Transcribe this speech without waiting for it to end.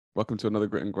Welcome to another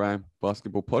Grit and Grime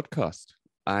basketball podcast.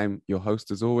 I'm your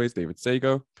host, as always, David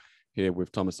Sagoe, here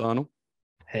with Thomas Arnal.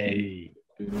 Hey.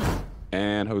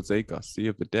 And Jose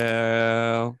Garcia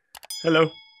Vidal. Hello.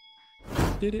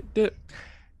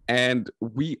 And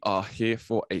we are here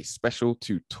for a special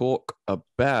to talk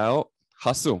about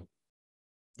Hustle.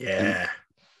 Yeah.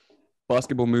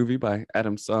 Basketball movie by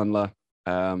Adam Sandler,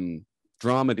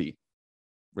 dramedy,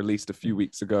 released a few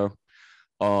weeks ago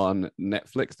on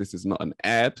Netflix. This is not an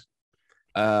ad,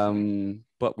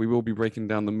 but we will be breaking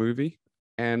down the movie,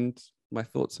 and my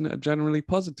thoughts on it are generally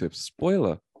positive.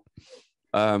 Spoiler.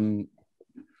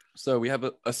 So we have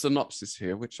a synopsis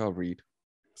here, which I'll read.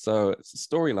 So it's a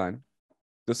storyline.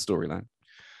 The storyline.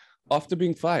 After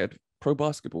being fired, pro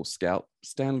basketball scout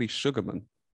Stanley Sugarman,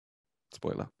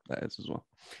 spoiler, that is as well,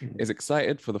 is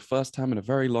excited for the first time in a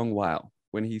very long while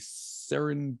when he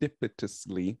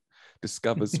serendipitously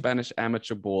discovers Spanish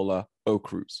amateur baller Bo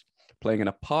Cruz. Playing in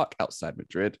a park outside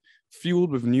Madrid,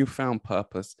 fueled with newfound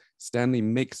purpose, Stanley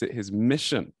makes it his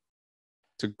mission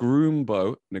to groom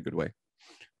Bo, in a good way,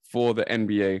 for the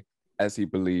NBA, as he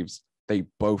believes they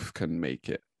both can make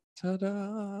it.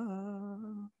 Ta-da!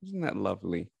 Isn't that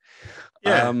lovely?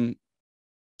 Yeah.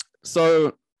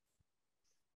 So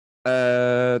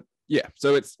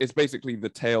it's basically the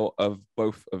tale of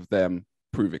both of them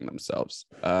proving themselves.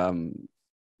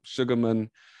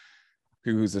 Sugarman,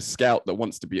 who's a scout that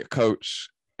wants to be a coach,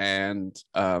 and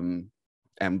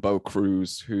Bo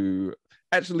Cruz, who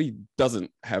actually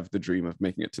doesn't have the dream of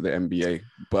making it to the NBA,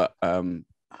 but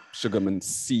Sugarman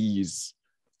sees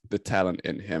the talent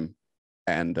in him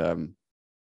and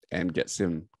gets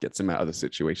him out of the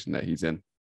situation that he's in.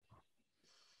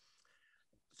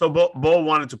 So Bo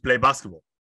wanted to play basketball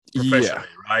professionally,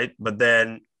 right? But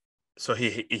then, so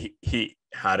he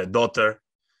had a daughter,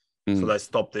 so that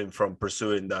stopped him from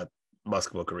pursuing that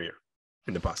basketball career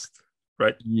in the past,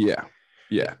 right? Yeah.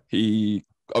 He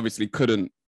obviously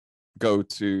couldn't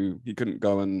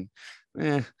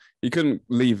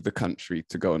leave the country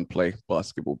to go and play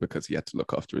basketball because he had to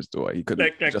look after his daughter. He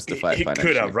couldn't justify it financially.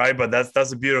 He could have, right? But that's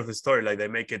the beauty of the story. Like, they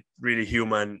make it really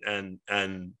human, and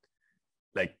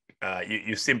like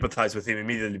you sympathize with him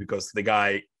immediately, because the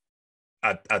guy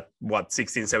at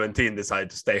 16, 17 decided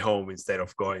to stay home instead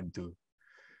of going to,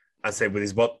 and say with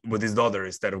his daughter,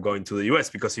 instead of going to the US,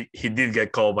 because he did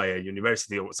get called by a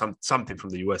university or something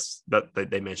from the US that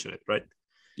they mentioned it, right?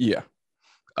 Yeah.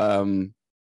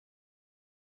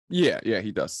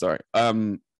 He does. Sorry.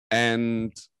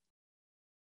 And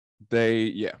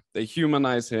they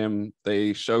humanize him.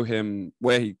 They show him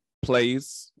where he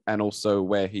plays and also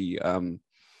where he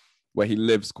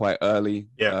lives quite early.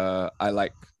 Yeah. I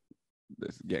like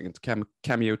this, getting into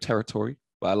cameo territory,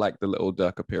 but I like the little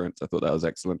Dirk appearance. I thought that was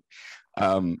excellent.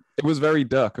 It was very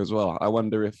Dirk as well. I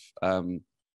wonder if Adam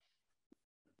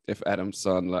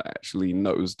Sandler actually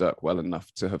knows Dirk well enough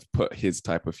to have put his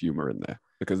type of humor in there,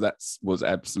 because that was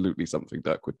absolutely something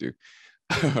Dirk would do.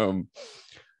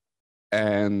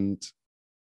 And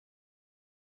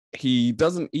he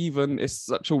doesn't even, it's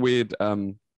such a weird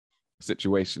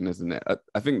situation, isn't it?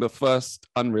 I think the first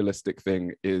unrealistic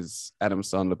thing is Adam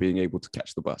Sandler being able to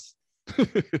catch the bus.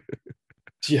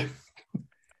 Yeah.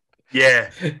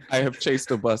 I have chased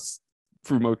a bus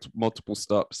through multiple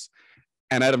stops,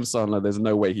 and Adam Sandler, there's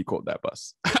no way he caught that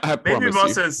bus. Maybe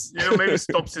buses, maybe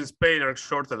stops in Spain are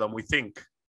shorter than we think.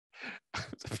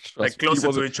 Like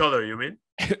closer to each other, you mean?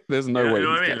 There's no way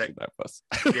he's catching that bus.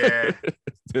 Yeah.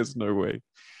 There's no way.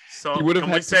 So he would have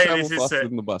had to travel faster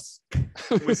than the bus.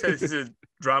 We say this is a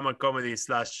drama comedy /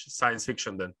 science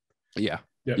fiction then. Yeah.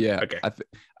 Okay.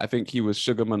 I think he was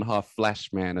Sugarman half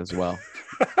Flash Man as well.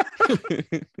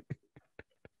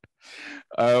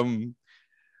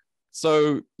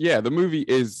 So yeah, the movie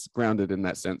is grounded in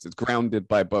that sense. It's grounded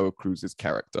by Bo Cruz's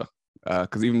character,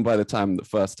 because even by the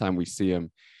first time we see him,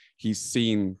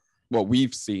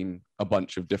 we've seen a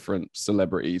bunch of different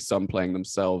celebrities, some playing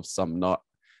themselves, some not.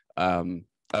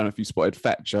 I don't know if you spotted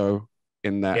Fat Joe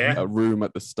in that room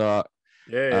at the start.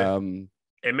 Yeah.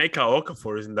 Emeka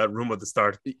Okafor is in that room at the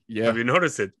start. Yeah. Have you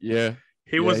noticed it? Yeah.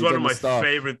 He was one of my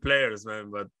favorite players,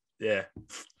 man. But yeah,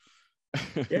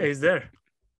 he's there.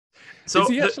 So is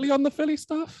he actually on the Philly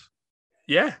stuff?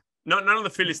 Yeah, not on the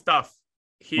Philly stuff.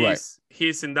 He's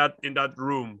in that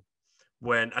room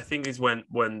when, I think it's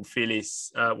when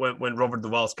Philly's when Robert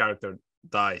Duvall's character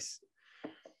dies.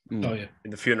 Oh yeah,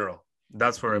 in the funeral.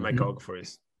 That's where Emeka Okafor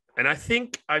is. And I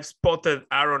think I've spotted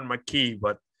Aaron McKee,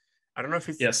 but I don't know if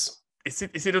it's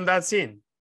Is it on that scene?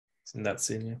 It's in that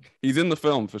scene, yeah. He's in the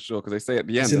film for sure, because they say at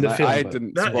the end. In the film, I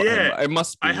didn't spot him. It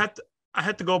must be. I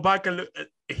had to go back and look.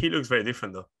 He looks very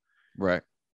different though. Right.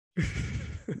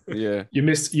 Yeah. You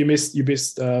missed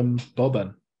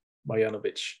Boban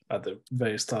Marjanovic at the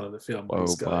very start of the film.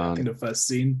 This guy, I think the first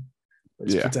scene,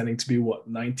 he's pretending to be what,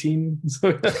 19?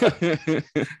 22.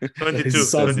 His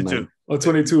son, 22. Or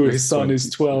 22. His son 20. is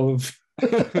 12.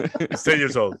 He's 10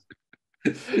 years old.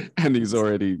 And he's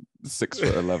already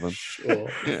 6'11". Sure.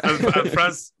 And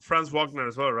Franz Wagner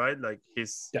as well, right? Like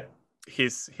he's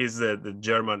the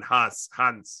German Hans,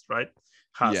 right?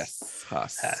 Haas. Yes,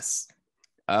 Haas.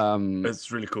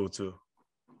 It's really cool too.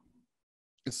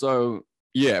 So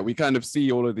yeah, we kind of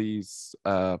see all of these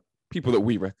people that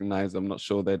we recognize. I'm not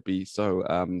sure they'd be so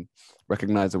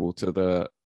recognizable to the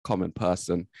common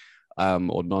person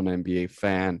or non-NBA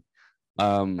fan.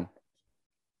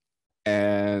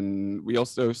 And we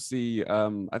also see,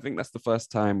 I think that's the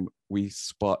first time we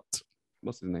spot,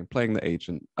 what's his name, playing the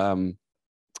agent. Kenny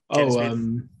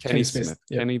Smith.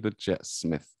 Yep. Kenny the Jet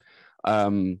Smith.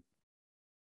 And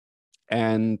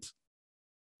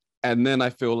then I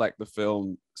feel like the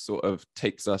film sort of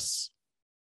takes us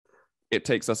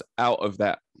out of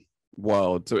that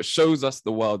world. So it shows us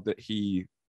the world that the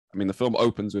film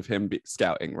opens with him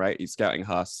scouting, right? He's scouting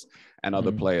Haas and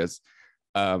other players.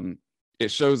 It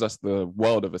shows us the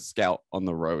world of a scout on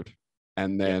the road.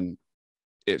 And then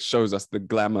it shows us the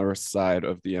glamorous side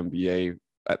of the NBA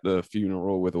at the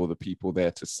funeral with all the people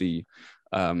there to see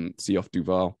off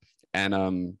Duval.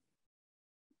 And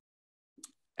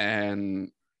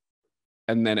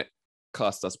then it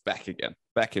casts us back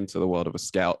into the world of a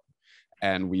scout.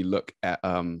 And we look at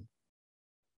Bo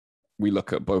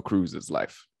Cruz's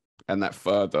life, and that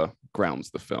further grounds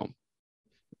the film.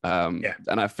 And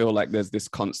I feel like there's this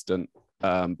constant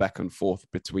back and forth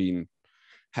between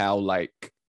how,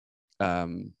 like, I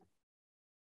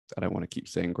don't want to keep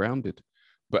saying grounded,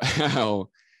 but how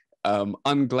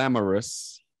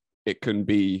unglamorous it can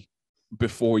be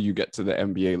before you get to the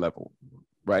NBA level,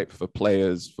 right? For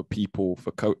players, for people,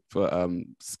 for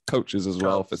coaches as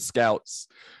well, for scouts,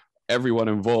 everyone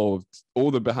involved.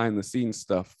 All the behind the scenes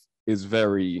stuff is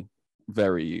very,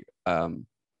 very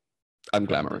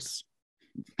unglamorous.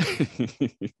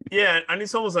 Yeah, and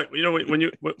it's almost like, you know,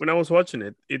 when I was watching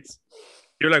it,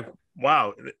 you're like,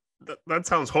 wow, that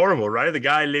sounds horrible, right? The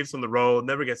guy lives on the road,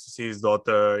 never gets to see his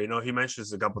daughter. You know, he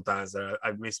mentions a couple times that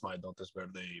I've missed my daughter's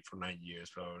birthday for 9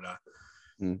 years, blah blah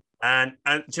blah. And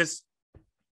just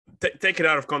take it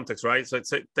out of context, right? So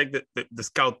take the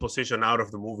scout position out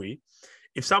of the movie.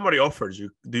 If somebody offers you,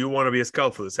 do you want to be a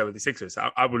scout for the 76ers?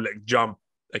 I would like jump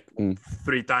like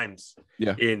 3 times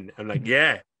in. I'm like,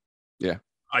 yeah.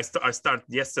 I start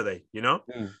yesterday, you know.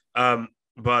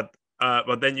 But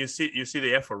then you see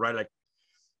the effort, right? Like,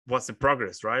 what's the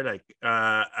progress, right? Like,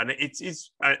 and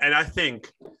I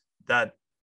think that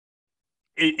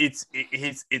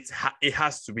it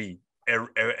has to be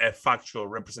a factual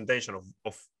representation of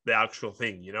the actual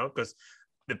thing, you know, because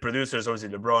the producers, obviously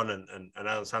LeBron and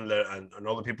Adam Sandler and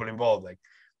all the people involved, like,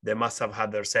 they must have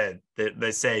had their say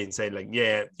like,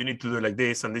 yeah, you need to do it like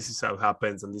this, and this is how it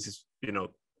happens, and this is, you know,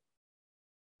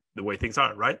 the way things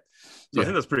are, right? So I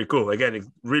think that's pretty cool. Again, it's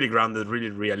really grounded, really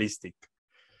realistic.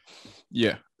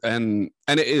 Yeah, and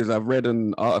it is. I've read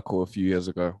an article a few years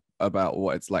ago about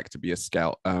what it's like to be a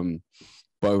scout,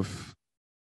 both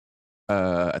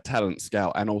a talent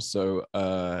scout and also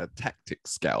a tactic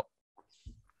scout.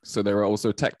 So there are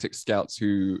also tactic scouts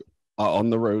who are on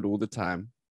the road all the time,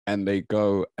 and they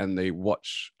go and they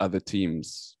watch other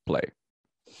teams play.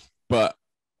 But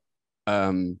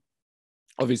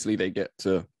obviously they get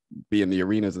to be in the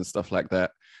arenas and stuff like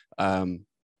that.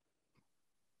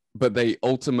 But they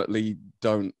ultimately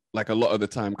don't, like, a lot of the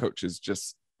time coaches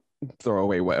just throw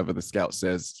away whatever the scout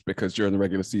says, because during the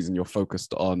regular season, you're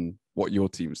focused on what your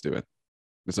team's doing.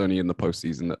 It's only in the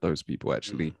postseason that those people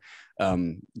actually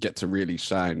get to really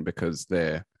shine, because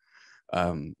they're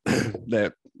a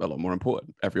lot more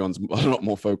important. Everyone's a lot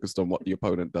more focused on what the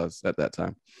opponent does at that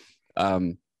time.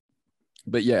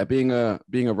 But yeah, being a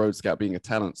road scout, being a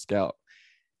talent scout,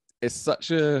 it's such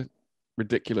a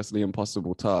ridiculously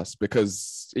impossible task,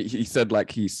 because he said, like,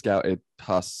 he scouted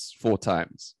Haas 4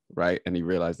 times, right? And he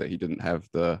realized that he didn't have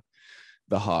the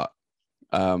heart.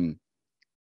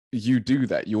 You do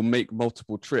that, you'll make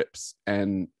multiple trips,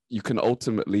 and you can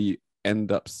ultimately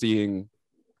end up seeing,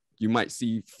 you might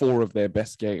see 4 of their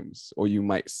best games, or you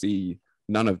might see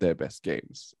none of their best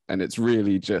games. And it's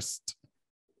really just,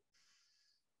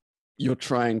 you're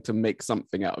trying to make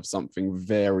something out of something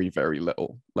very, very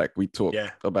little. Like, we talked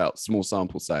about small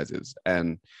sample sizes,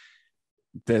 and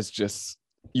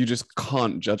you just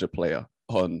can't judge a player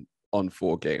on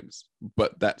 4 games.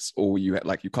 But that's all you had.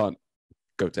 Like, you can't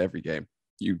go to every game.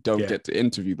 You don't get to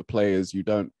interview the players.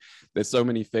 There's so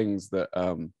many things that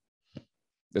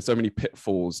there's so many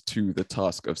pitfalls to the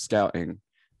task of scouting.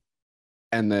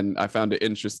 And then I found it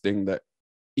interesting that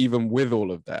even with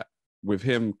all of that, with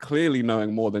him clearly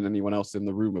knowing more than anyone else in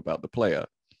the room about the player,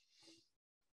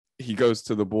 he goes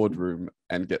to the boardroom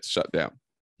and gets shut down,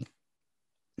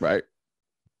 right?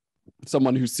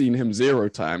 Someone who's seen him 0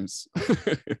 times,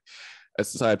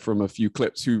 aside from a few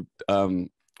clips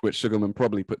which Sugarman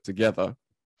probably put together,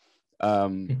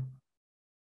 ends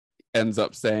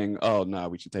up saying, oh, no,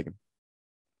 we should take him,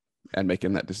 and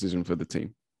making that decision for the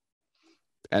team.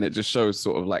 And it just shows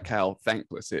sort of like how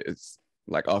thankless it is.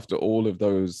 Like after all of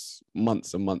those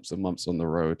months and months and months on the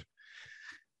road,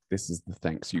 this is the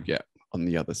thanks you get on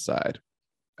the other side.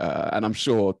 And I'm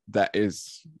sure that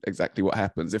is exactly what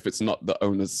happens. If it's not the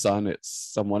owner's son, it's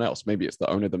someone else. Maybe it's the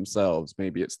owner themselves.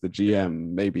 Maybe it's the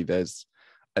GM. Maybe there's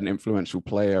an influential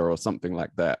player or something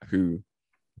like that who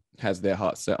has their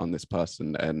heart set on this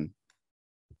person and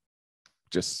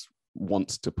just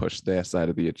wants to push their side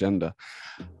of the agenda.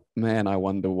 Man, I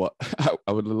wonder what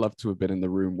I would love to have been in the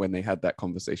room when they had that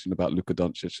conversation about Luka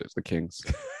Doncic at the Kings.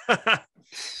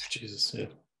 Jesus, yeah.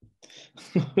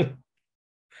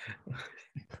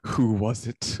 Who was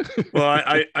it? Well,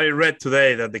 I read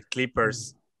today that the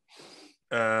Clippers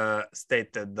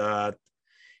stated that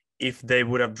if they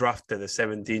would have drafted a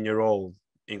 17-year-old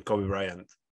in Kobe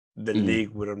Bryant, the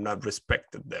league would have not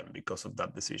respected them because of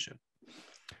that decision.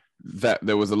 That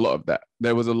there was a lot of that.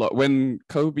 There was a lot when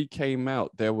Kobe came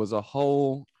out. There was a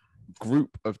whole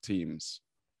group of teams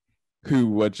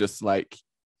who were just like,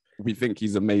 we think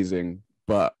he's amazing,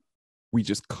 but we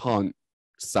just can't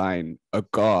sign a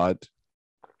guard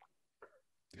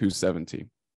who's 17.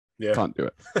 Yeah, can't do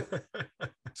it.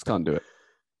 Just can't do it.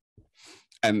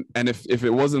 And if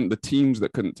it wasn't the teams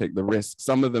that couldn't take the risk,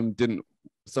 some of them didn't.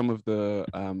 Some of the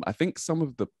I think some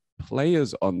of the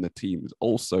players on the teams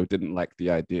also didn't like the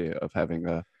idea of having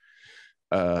a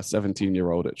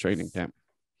 17-year-old at training camp.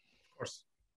 Of course.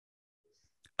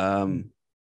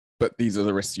 But these are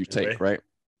the risks you take, right?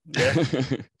 Yeah.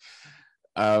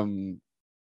 And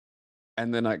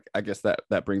then I guess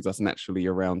that brings us naturally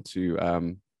around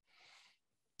to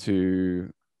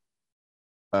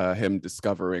him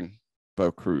discovering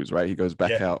Bo Cruz, right? He goes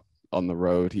back out on the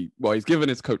road. He's given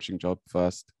his coaching job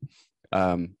first,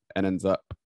 and ends up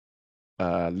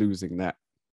losing that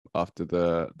after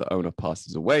the owner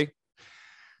passes away.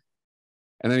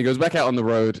 And then he goes back out on the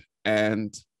road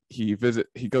and he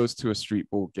goes to a street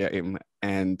ball game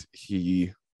and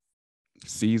he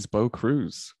sees Bo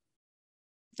Cruz.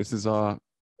 This is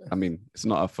it's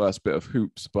not our first bit of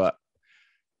hoops, but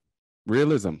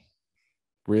realism.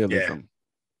 Yeah.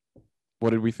 What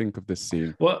did we think of this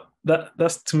scene? Well,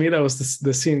 that's to me, that was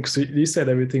the scene, because you said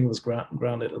everything was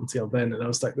grounded until then. And I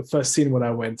was like, the first scene when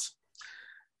I went,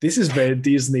 this is very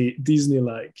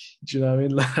Disney-like. Do you know what I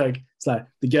mean? Like, it's like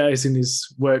the guy is in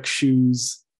his work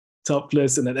shoes,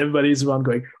 topless, and then everybody's around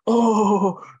going,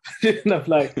 oh, and I'm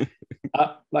like,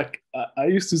 I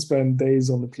used to spend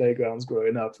days on the playgrounds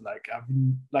growing up.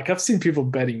 I've seen people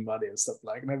betting money and stuff.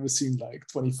 Like, never seen like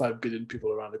 25 billion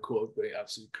people around the court going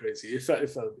absolutely crazy. If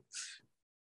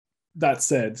that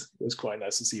said, it was quite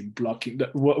nice to see him blocking.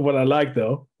 What I like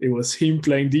though, it was him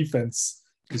playing defense,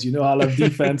 because you know I love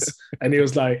defense. And he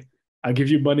was like, I'll give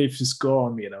you money if you score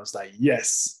on me. And I was like,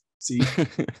 yes. See,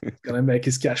 gonna make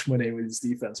his cash money with his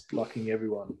defense blocking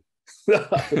everyone.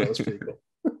 That was pretty cool.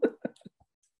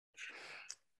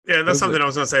 Yeah, that's something I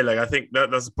was gonna say. Like, I think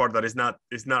that's the part that is not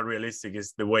realistic,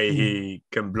 is the way he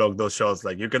can block those shots.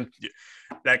 Like,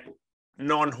 like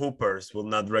non-hoopers will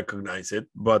not recognize it,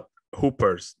 but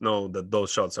hoopers know that those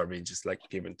shots are being just like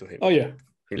given to him. Oh yeah.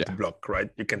 To block, right?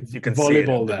 You can Volleyball see it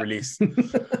in the that. release.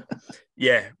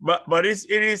 Yeah, but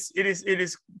it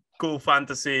is cool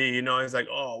fantasy, you know. It's like,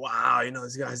 oh wow, you know,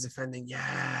 this guy's defending,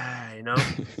 yeah, you know.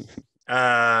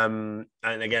 And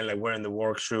again, like wearing the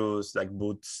work shoes, like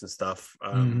boots and stuff.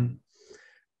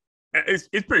 It's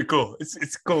pretty cool. It's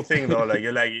a cool thing though. Like,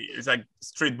 you're like, it's like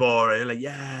street ball, and you're like,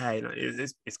 yeah, you know,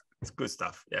 it's good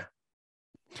stuff. Yeah.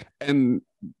 And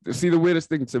see, the weirdest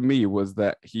thing to me was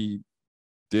that he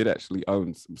did actually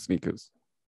own some sneakers.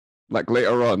 Like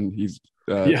later on,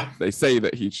 they say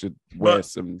that he should wear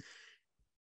some,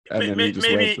 and then he just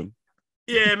wears them.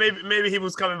 Yeah, maybe he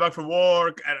was coming back from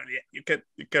work. I don't know.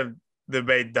 You can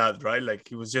debate that, right? Like,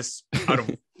 he was just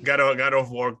got off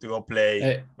work to go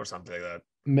play or something like that.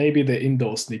 Maybe the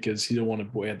indoor sneakers, he don't want to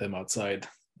wear them outside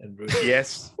and ruin them.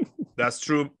 Yes, that's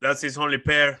true. That's his only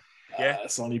pair. Yeah,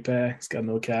 it's only pair. He's got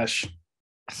no cash.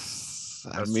 That's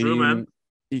true, man.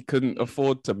 He couldn't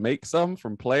afford to make some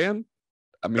from playing.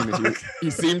 I mean, he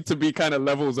seemed to be kind of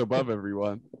levels above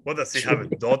everyone. What, does he have a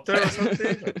daughter or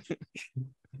something?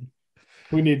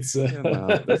 Who needs?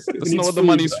 That's not what the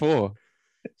money's for.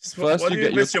 First, what do you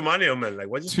invest your money on, man? Like,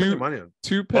 what do you spend your money on?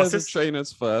 2 pairs of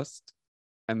trainers first,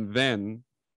 and then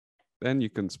you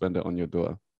can spend it on your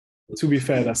daughter. To be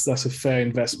fair, that's a fair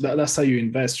investment. That's how you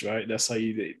invest, right? That's how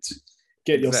you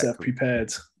get yourself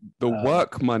prepared. The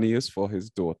work money is for his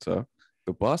daughter.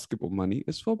 The basketball money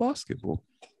is for basketball.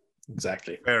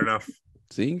 Exactly. Fair enough.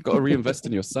 See, you got to reinvest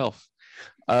in yourself.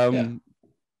 And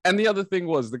the other thing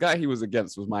was the guy he was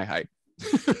against was my height.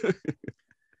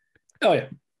 Oh yeah.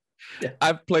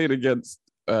 I've played against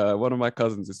one of my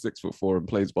cousins is 6'4" and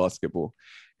plays basketball,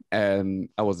 and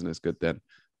I wasn't as good then.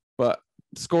 But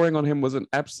scoring on him was an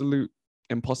absolute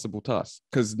impossible task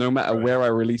because no matter where I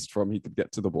released from, he could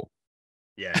get to the ball.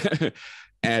 Yeah.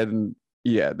 And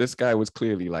yeah, this guy was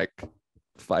clearly like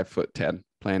 5'10"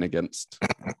 playing against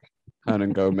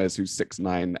Hernan Gomez, who's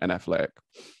 6'9" and athletic.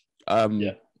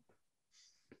 And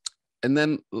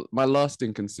then my last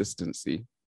inconsistency.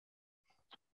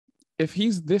 If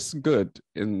he's this good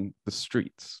in the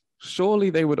streets, surely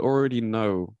they would already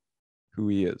know who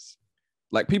he is.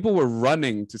 Like people were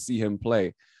running to see him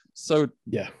play. So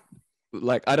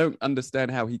like I don't understand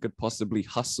how he could possibly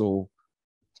hustle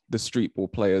the street ball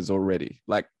players already.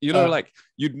 Like, you know, like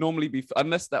you'd normally be,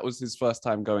 unless that was his first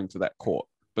time going to that court,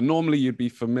 but normally you'd be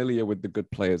familiar with the good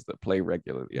players that play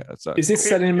regularly. Yeah. So is it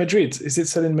set in Madrid?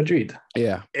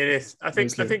 Yeah. It is. I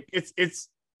think it's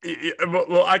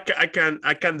well, I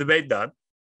can debate that.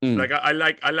 Like I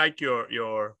like your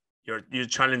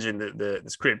challenging the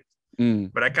script,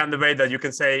 but I can debate that. You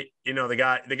can say, you know, the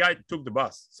guy took the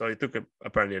bus, so he took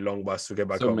apparently a long bus to get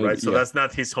back home, maybe, right? So that's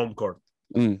not his home court.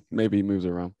 Maybe he moves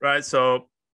around, right? So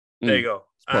there you go.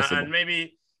 And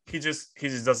maybe he just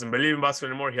doesn't believe in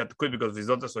basketball anymore. He had to quit because of his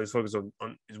daughter, so he's focused on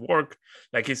his work.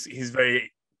 Like he's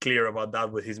very clear about that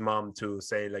with his mom to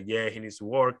say like, yeah, he needs to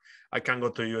work. I can't go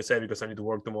to USA because I need to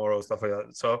work tomorrow, stuff like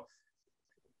that. So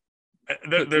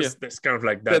there's kind of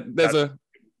like that. There's what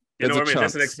I mean? Chance.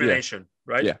 There's an explanation,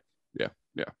 right? Yeah.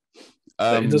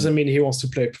 It doesn't mean he wants to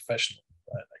play professional,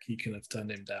 right? Like he could have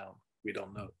turned him down. We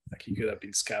don't know. Like he could have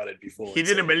been scouted before. He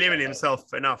didn't believe in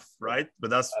himself enough, right? But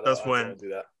that's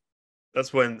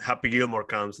when Happy Gilmore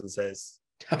comes and says,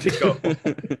 "Let's go,"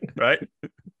 right?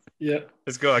 Yeah,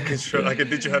 let's go. I can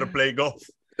teach you how to play golf.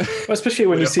 Well, especially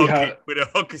when you see how with a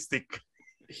hockey stick.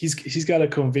 He's got to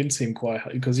convince him quite,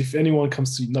 because if anyone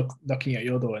comes to knocking at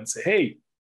your door and say, "Hey,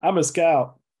 I'm a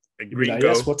scout," like,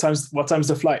 yes. What time's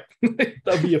the flight?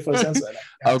 That'll be your first answer. Like,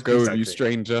 I'll go with you,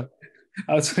 stranger.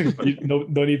 No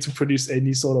need to produce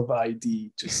any sort of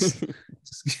ID. Just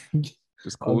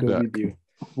call Dirk. With you.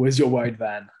 Where's your white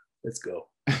van? Let's go.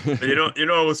 You know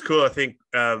what was cool? I think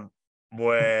so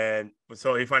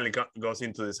he finally goes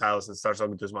into this house and starts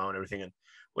talking to his mom and everything. And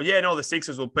the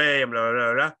Sixers will pay and blah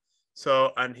blah blah.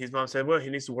 So and his mom said, well, he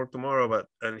needs to work tomorrow,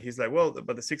 and he's like, well,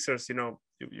 but the Sixers, you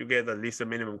get at least a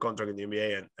minimum contract in the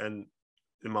NBA, and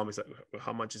the mom is like, well,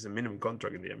 how much is a minimum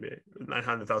contract in the NBA?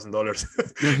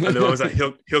 $900,000. And the mom is like,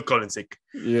 he'll call in sick.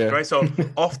 Yeah. Right. So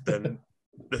often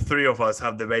the three of us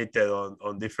have debated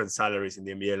on different salaries in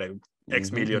the NBA, like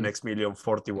X million,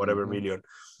 40, whatever million.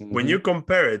 When you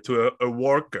compare it to a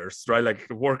worker's, right? Like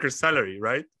a worker's salary,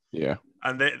 right? Yeah.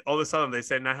 And then all of a sudden they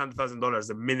say $900,000,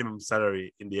 the minimum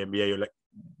salary in the NBA. You're like,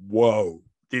 whoa,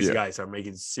 these guys are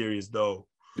making serious dough.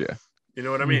 Yeah. You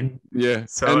know what I mean? Yeah.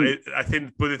 So I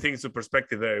think putting things into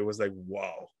perspective there, it was like,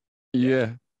 wow.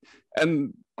 Yeah.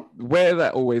 And where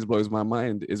that always blows my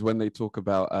mind is when they talk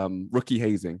about rookie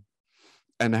hazing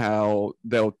and how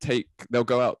they'll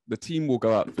go out, the team will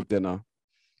go out for dinner.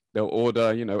 They'll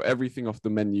order, everything off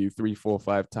the menu 3, 4,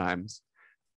 5 times.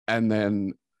 And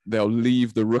then they'll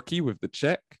leave the rookie with the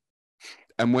check.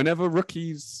 And whenever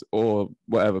rookies or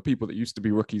whatever, people that used to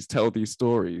be rookies tell these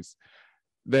stories,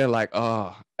 they're like,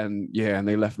 and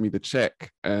they left me the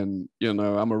check. And,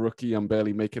 I'm a rookie. I'm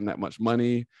barely making that much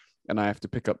money. And I have to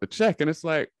pick up the check. And it's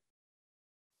like,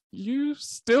 you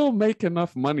still make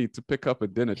enough money to pick up a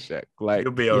dinner check. Like,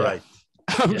 you'll be all right.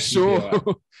 I'm sure.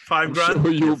 $5 grand.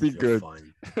 Sure you'll be good.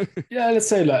 Yeah, let's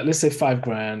say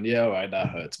 $5,000. Yeah, all right, that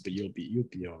hurts, but you'll be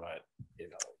all right. You'll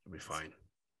be fine.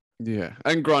 Yeah,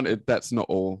 and granted, that's not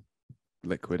all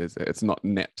liquid, is it? It's not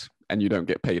net, and you don't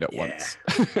get paid at once.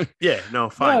 Yeah, no,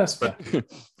 fine. No, but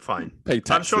fine. Pay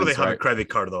taxes, I'm sure they have a credit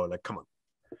card though. Like, come on.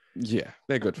 Yeah,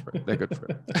 they're good for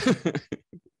it.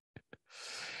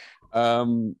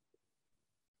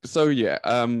 So he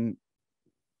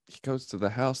goes to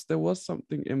the house. There was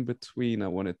something in between I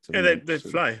wanted to mention. They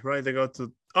fly, right? They go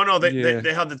to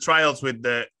they have the trials with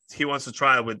he wants to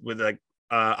try with like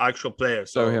actual players.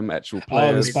 Show him actual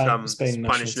players. Some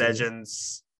Spanish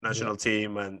legends national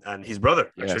team and his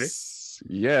brother, actually.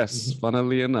 Yes,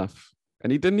 funnily enough.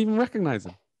 and he didn't even recognize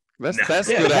him. That's Nah.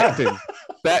 good acting.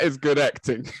 That is good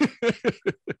acting.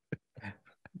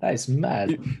 That is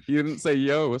mad. He didn't say,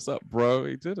 "Yo, what's up, bro?"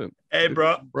 He didn't. Hey,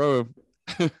 bro.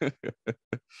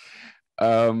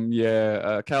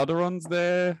 Calderon's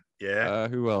there. Yeah.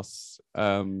 Who else?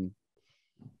 So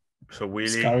Willie,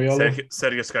 Scariolo.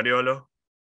 Sergio Scariolo,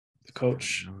 The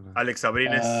coach. Alex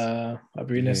Abrines.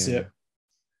 Abrines,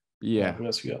 Yeah. Who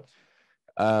else we got?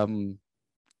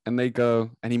 And they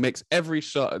go, and he makes every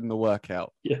shot in the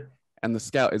workout. Yeah. And the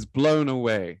scout is blown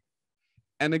away.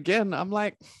 And again, I'm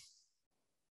like,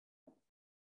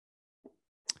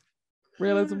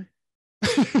 realism.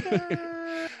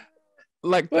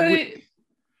 Like,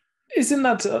 isn't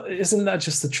that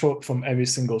just a trope from every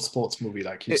single sports movie?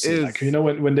 Like you see, is. like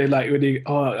when they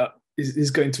he's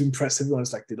going to impress everyone.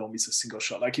 It's like they don't miss a single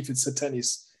shot. Like if it's a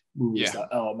tennis movie, it's like,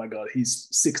 oh my god, he's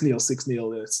 6-0,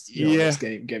 6-0. It's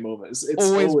game over. It's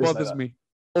always bothers like me.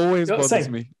 Always bothers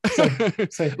me.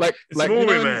 Same. Like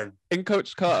movie, man. In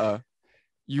Coach Carter,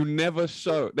 they never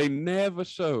show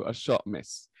a shot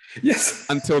miss. Yes.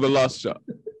 Until the last shot.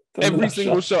 Every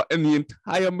single shot in the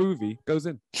entire movie goes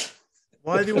in.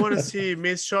 Why do you want to see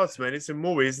missed shots, man? It's a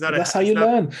movie. It's not. That's how you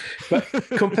learn. But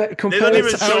compare they don't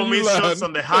even how show you missed learn. shots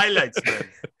on the highlights, man.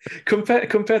 Compared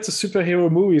to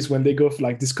superhero movies when they go for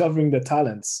like discovering their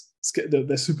talents,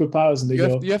 their superpowers, and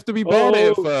you have to be bad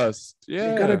at it first.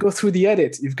 Yeah, you gotta go through the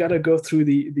edit. You've got to go through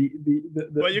the.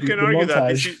 Well, you can argue that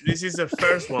this is the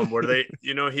first one where they,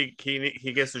 he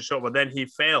gets the shot, but then he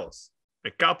fails a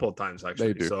couple times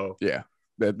actually. They do. So yeah,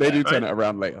 they do turn it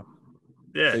around later.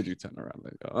 Yeah, they do turn it around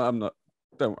later. I'm not.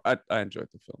 Don't. I enjoyed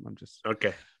the film. I'm just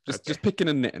okay. Just picking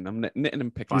and knitting. I'm knitting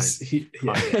and picking.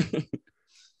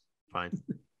 Fine.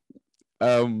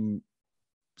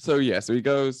 So he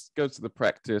goes to the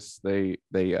practice. He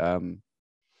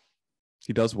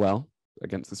does well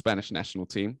against the Spanish national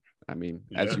team. I mean,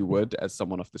 as you would as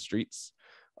someone off the streets.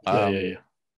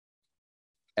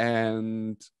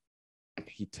 And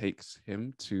he takes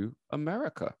him to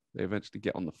America. They eventually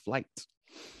get on the flight.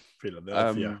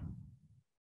 Philadelphia.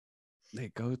 They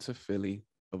go to Philly,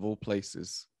 of all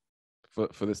places,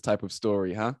 for this type of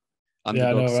story, huh?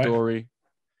 Underdog story.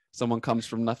 Someone comes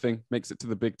from nothing, makes it to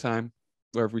the big time.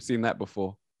 Where have we seen that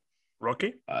before?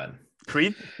 Rocky?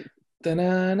 Creed?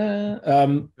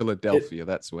 Philadelphia,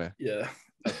 that's where. Yeah,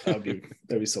 there'll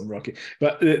be some Rocky.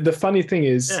 But the funny thing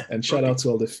is, and shout out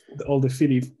to all the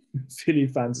Philly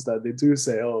fans that they do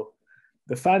say, oh,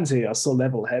 the fans here are so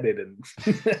level-headed and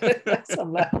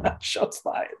some shots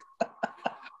fired.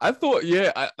 I thought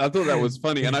that was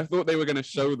funny, and I thought they were going to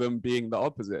show them being the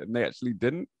opposite, and they actually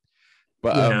didn't.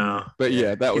 But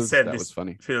that was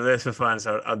funny. Philadelphia fans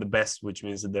are the best, which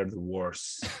means that they're the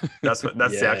worst. That's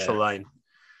the actual line.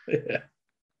 Yeah,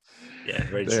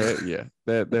 very true. Yeah,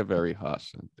 they're very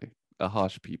harsh, aren't they? They're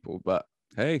harsh people, but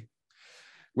hey,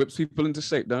 whips people into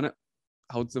shape, don't it?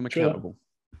 Holds them accountable.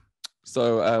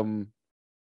 So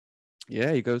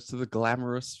he goes to the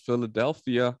glamorous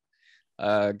Philadelphia,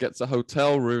 gets a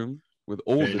hotel room with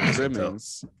all the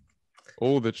trimmings.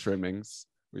 All the trimmings.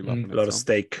 We love a lot of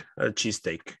steak, cheese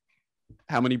steak.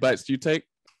 How many bites do you take?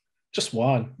 Just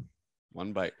one.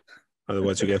 One bite.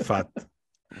 Otherwise, you get fat.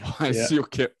 Why is you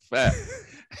get fat?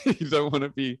 You don't want to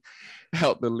be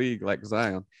out the league like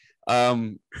Zion.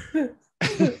 You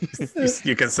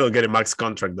can still get a max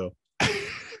contract though.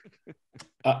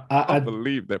 I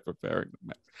believe they're preparing the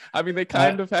max. I mean, they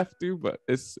kind of have to, but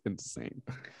it's insane.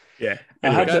 Yeah.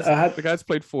 Anyway, the guys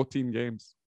played 14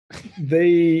 games.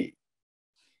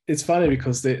 It's funny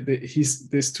because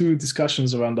there's two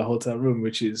discussions around the hotel room,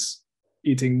 which is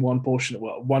eating one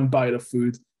bite of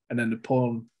food and then the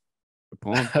porn. The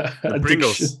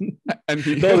Pringles.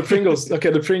 The Pringles. Okay,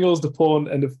 the Pringles, the porn,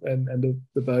 and the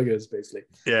burgers, basically.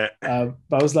 Yeah. But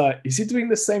I was like, is he doing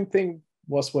the same thing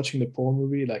whilst watching the porn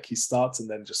movie? Like he starts and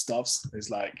then just stops. He's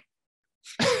like,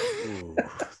 ooh,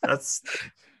 that's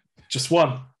just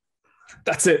one.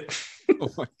 That's it. Oh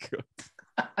my god.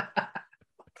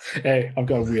 Hey, I've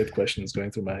got weird questions going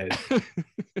through my head at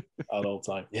all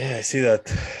time. Yeah, I see that.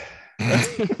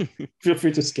 Feel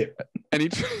free to skip. And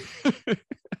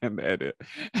edit.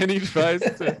 And he tries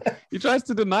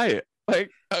to deny it.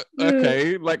 Like,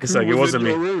 okay, like it's who like it was wasn't in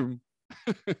your me. room?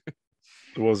 It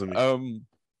wasn't me.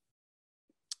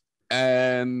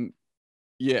 And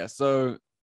yeah, so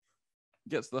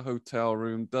gets the hotel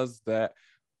room, does that.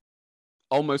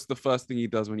 Almost the first thing he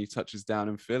does when he touches down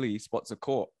in Philly, he spots a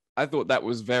court. I thought that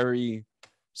was very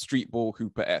street ball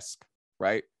hooper-esque,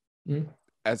 right? Mm.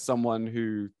 As someone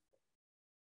who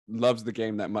loves the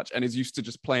game that much and is used to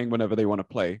just playing whenever they want to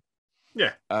play.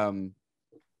 Yeah.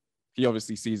 He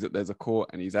obviously sees that there's a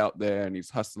court and he's out there and he's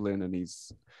hustling and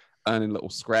he's earning little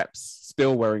scraps,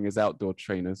 still wearing his outdoor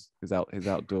trainers, his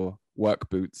outdoor work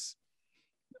boots.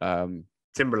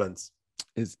 Timberlands.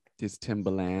 His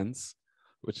Timberlands,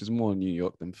 which is more New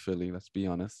York than Philly, let's be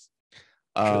honest.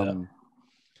 And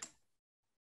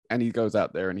he goes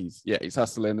out there and he's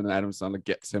hustling, and Adam Sandler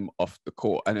gets him off the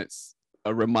court. And it's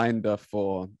a reminder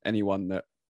for anyone that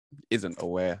isn't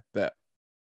aware that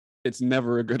it's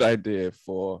never a good idea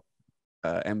for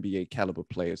NBA caliber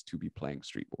players to be playing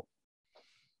streetball.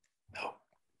 No.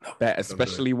 That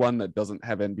especially one that doesn't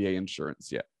have NBA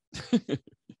insurance yet.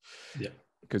 Yeah.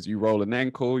 Because you roll an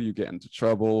ankle, you get into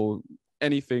trouble.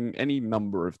 Any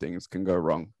number of things can go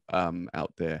wrong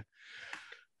out there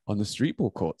on the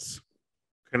streetball courts.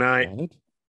 I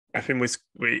think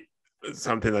we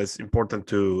something that's important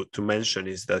to mention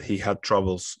is that he had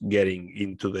troubles getting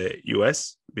into the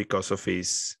US because of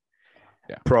his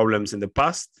problems in the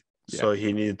past. Yeah. So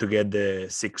he needed to get the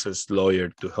Sixers lawyer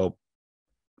to help.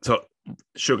 So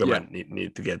Sugarman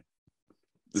needed to get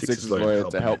the Sixers lawyer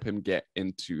to help him get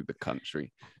into the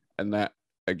country. And that,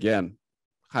 again,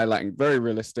 highlighting very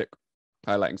realistic,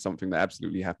 highlighting something that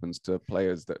absolutely happens to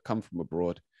players that come from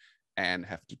abroad and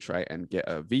have to try and get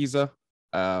a visa.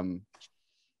 I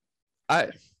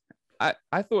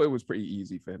thought it was pretty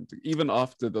easy for him to, even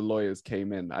after the lawyers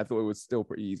came in, I thought it was still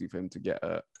pretty easy for him to get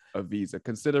a visa,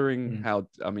 considering how,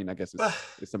 I mean, I guess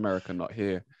it's America, not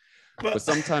here. But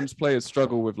sometimes players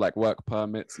struggle with like work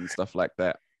permits and stuff like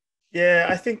that. Yeah,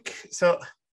 I think so.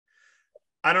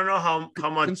 I don't know how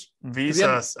much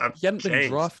visas have he hadn't been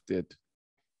drafted.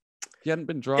 He hadn't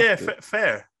been drafted. Yeah,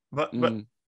 fair. But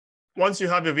once you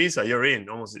have your visa, you're in.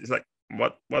 Almost, it's like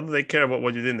what do they care about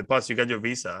what you did in the past? You got your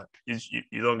visa.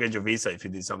 You don't get your visa if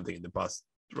you did something in the past,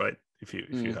 right? If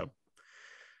you have.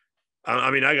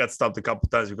 I mean, I got stopped a couple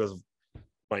of times because of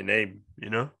my name. You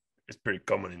know, it's pretty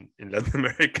common in Latin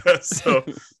America. So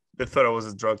they thought I was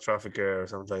a drug trafficker or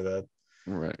something like that.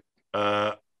 Right.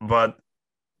 But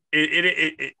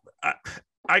I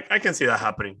can see that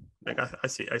happening. Like I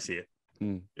see it.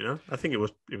 You know, I think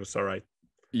it was all right.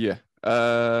 Yeah.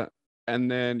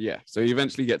 And then so he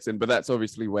eventually gets in, but that's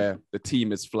obviously where the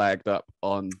team is flagged up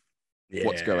on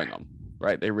what's going on,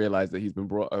 right? They realize that he's been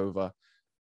brought over.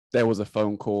 There was a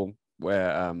phone call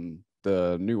where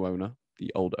the new owner,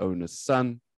 the old owner's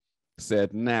son,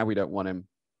 said, "Nah, we don't want him.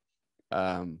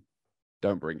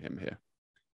 Don't bring him here."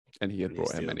 And he had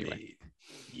brought him anyway.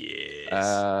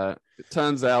 Yes. It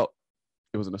turns out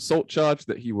it was an assault charge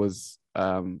that he was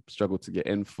struggled to get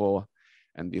in for,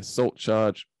 and the assault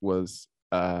charge was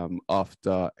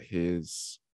after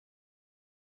his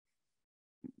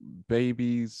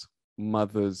baby's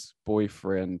mother's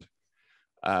boyfriend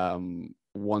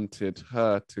wanted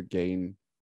her to gain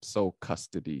sole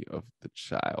custody of the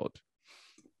child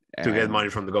to get money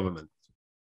from the government.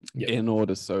 In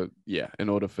order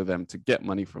for them to get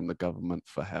money from the government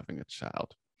for having a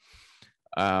child.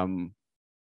 And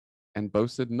Bo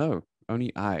said, no,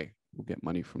 only I will get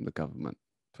money from the government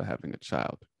for having a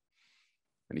child.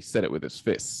 And he said it with his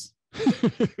fists.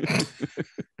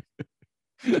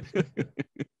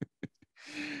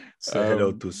 Say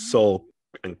hello to soul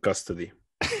and custody.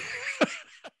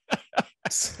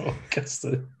 Soul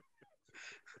custody.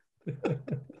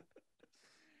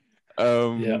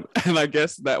 And I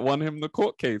guess that won him the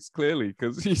court case, clearly,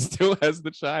 because he still has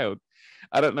the child.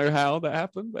 I don't know how that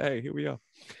happened, but hey, here we are.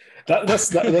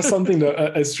 That's something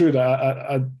that it's true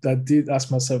that I did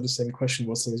ask myself the same question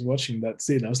whilst I was watching that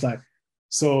scene. I was like,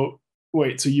 so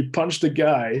wait, so you punched the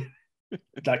guy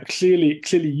that clearly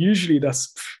usually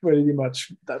that's pretty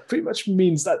much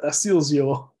means that seals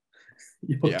your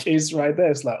case right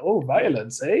there. It's like, oh,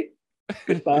 violence, eh?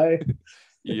 Goodbye.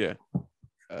 Yeah.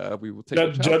 We will take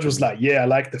the judge was like, yeah, I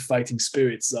like the fighting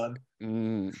spirit, son.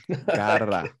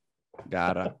 Gotta.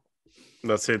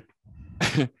 That's it.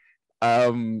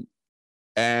 And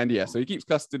so he keeps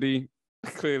custody,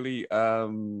 clearly.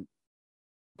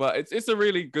 But it's a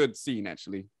really good scene,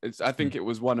 actually. I think it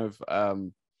was one of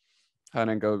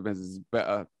Hernan Gomez's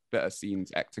better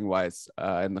scenes, acting wise,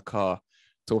 in the car,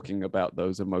 talking about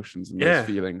those emotions and those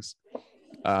feelings.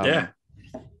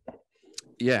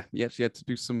 Yeah, he actually had to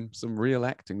do some real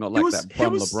acting, not like that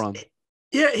bum LeBron.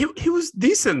 Yeah, he was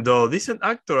decent though, decent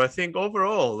actor. I think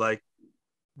overall, like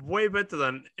way better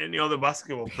than any other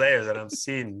basketball players that I've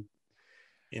seen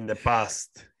in the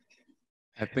past.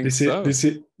 I think this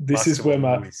is where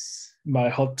my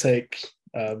hot take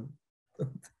on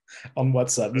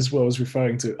WhatsApp. This is what I was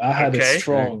referring to. I had a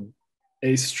strong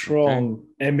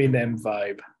Eminem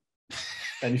vibe,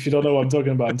 and if you don't know what I'm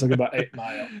talking about 8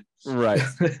 Mile. Right.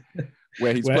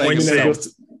 Where he's playing himself.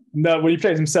 no, when he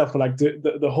plays himself, like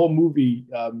the whole movie,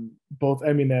 both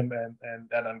Eminem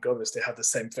and Gomez, they have the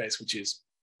same face, which is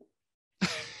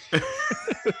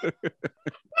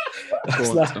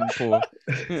Gaunt and poor.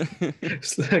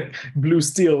 it's like blue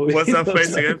steel. What's that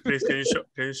face Like, again, please? Can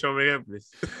you show me again, please?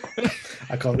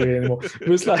 I can't do it anymore. It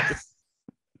was like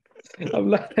I'm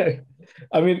like,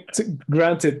 I mean,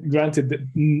 granted that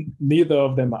neither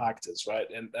of them are actors, right?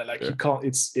 And like you can't.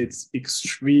 It's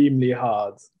extremely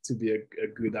hard to be a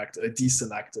good actor, a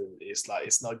decent actor. It's like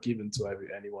it's not given to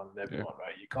anyone and everyone,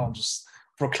 right? You can't just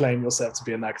proclaim yourself to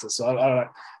be an actor. So I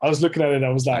was looking at it and I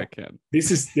was like,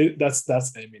 that's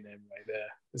Eminem right there.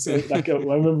 So like I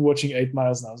remember watching 8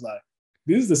 Miles and I was like,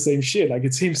 this is the same shit. Like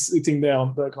it's him sitting there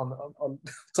on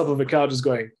top of a couch just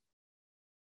going.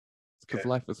 Because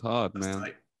life is hard,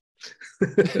 man.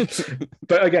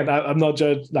 But again, I'm not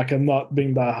judged. Like I'm not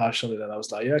being that harsh on it. And I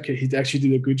was like, yeah, okay, he actually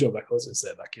did a good job. Like I also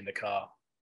said, like in the car,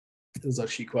 it was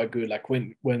actually quite good. Like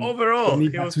when overall when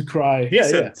he had to cry,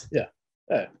 yeah.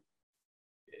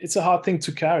 It's a hard thing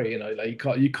to carry, you know. Like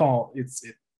you can't. It's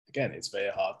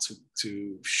very hard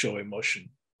to show emotion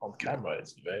on camera.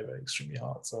 It's very, very extremely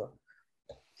hard. So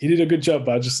he did a good job.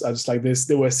 But I just like this.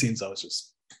 There were scenes I was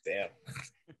just damn.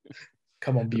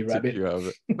 Come on, be rabbit. You out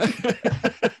of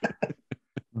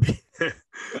it.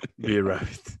 Be a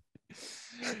rabbit.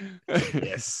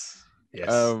 Yes.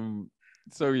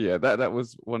 So yeah, that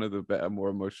was one of the better, more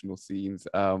emotional scenes.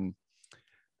 And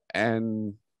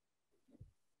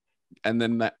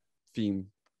then that theme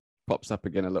pops up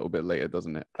again a little bit later,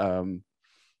 doesn't it?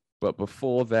 But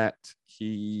before that,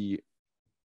 he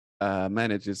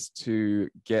manages to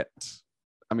get.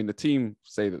 I mean, the team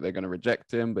say that they're going to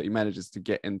reject him, but he manages to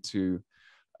get into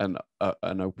an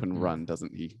open run,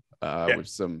 doesn't he? With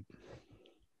some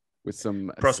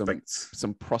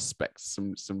prospects,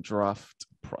 some draft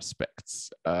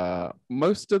prospects.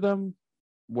 Most of them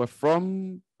were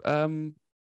from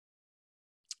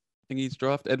Thingy's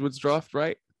draft, Edwards draft,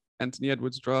 right? Anthony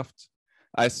Edwards draft.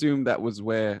 I assume that was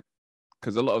where,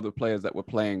 because a lot of the players that were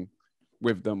playing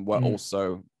with them were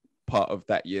also part of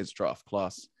that year's draft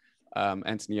class.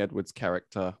 Anthony Edwards'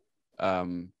 character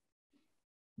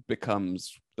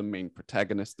becomes the main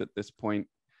protagonist at this point,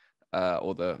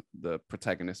 or the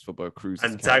protagonist for Bo Cruz's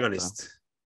antagonist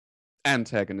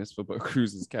for Bo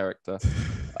Cruz's character.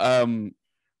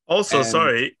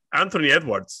 Sorry, Anthony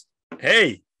Edwards.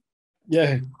 Hey,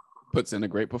 yeah, puts in a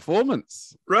great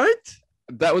performance. Right?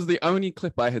 That was the only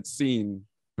clip I had seen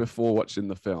before watching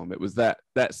the film. It was that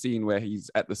scene where he's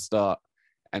at the start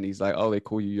and he's like, "Oh, they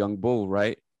call you Young Bull,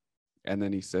 right?" And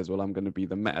then he says, "Well, I'm going to be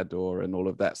the Matador," and all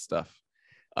of that stuff.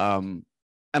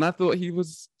 And I thought he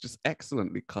was just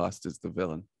excellently cast as the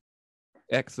villain.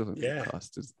 Excellently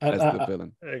cast as the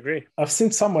villain. I agree. I've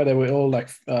seen somewhere they were all like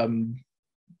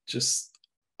just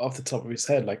off the top of his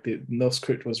head, like no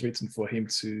script was written for him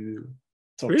to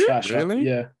talk trash. Really?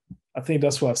 Yeah, I think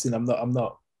that's what I've seen. I'm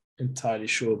not entirely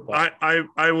sure, but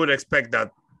I would expect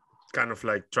that kind of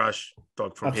like trash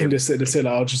talk from him. I think they said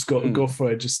like, I'll just go for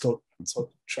it, just talk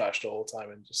trash the whole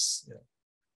time and just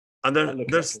And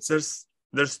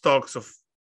there's talks of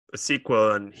a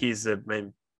sequel and he's the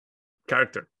main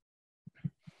character.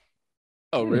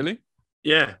 Oh, really?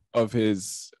 Yeah. Of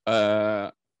his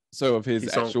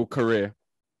his actual career.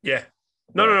 Yeah.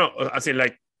 No. I say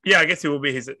like, yeah, I guess it will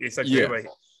be his actually, but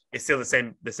it's still the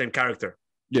same character.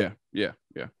 Yeah.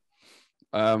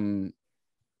 And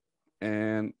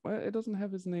it doesn't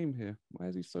have his name here. Why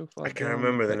is he so far? I can't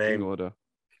remember the name. Order.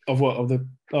 Of what?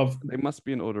 Of they must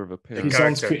be in order of appearance. He's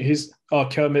on screen.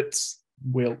 Kermit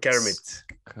Wilkes.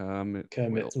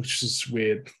 Kermit, which is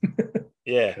weird.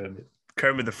 Yeah.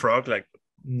 Kermit the Frog, like.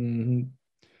 Mm-hmm.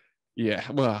 Yeah.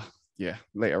 Well, yeah.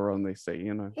 Later on, they say,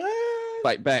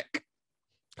 fight back.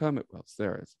 Kermit Wells.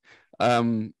 There it is.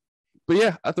 But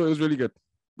yeah, I thought it was really good.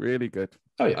 Really good.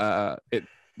 Oh yeah.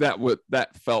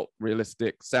 That felt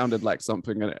realistic. Sounded like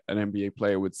something an NBA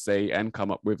player would say and come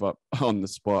up with on the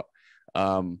spot.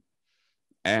 And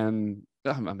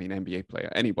I mean, NBA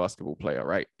player, any basketball player,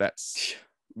 right? That's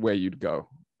where you'd go.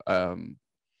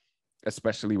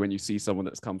 Especially when you see someone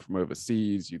that's come from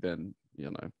overseas, you then,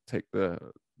 take the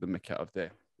mick out of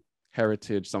their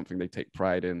heritage, something they take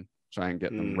pride in, try and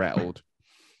get them rattled.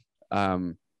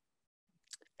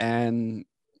 And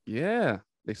yeah,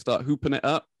 they start hooping it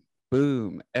up.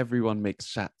 Boom, everyone makes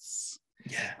shots.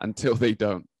 Yeah. Until they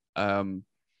don't. And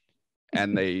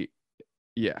he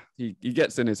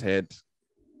gets in his head,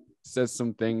 says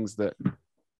some things that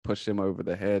push him over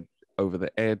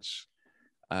the edge.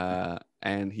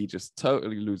 And he just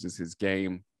totally loses his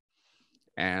game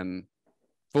and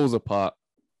falls apart.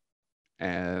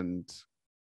 And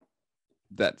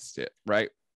that's it, right?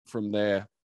 From there,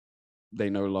 they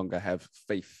no longer have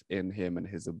faith in him and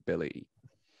his ability.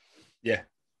 Yeah.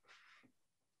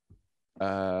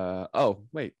 Oh,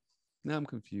 wait. Now I'm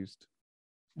confused.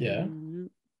 Yeah.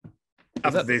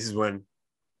 After this is when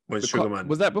Sugarman.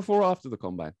 Was that before or after the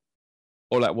combine?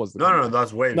 Or that was the No, combine? no,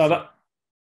 that's way No, before.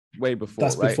 Way before,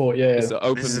 that's right? before. Yeah. It's an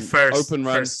open, This is the first open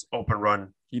run. first open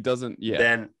run. He doesn't, yeah.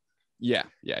 Then Yeah.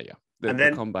 and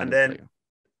The combine is later.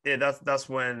 yeah, that's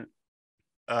when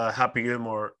Happy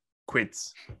Gilmore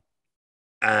quits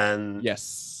and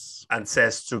Yes. and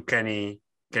says to Kenny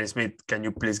Smith, "Can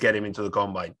you please get him into the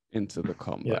combine?" Into the Yeah.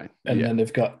 combine. And then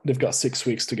they've got 6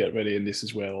 weeks to get ready, and this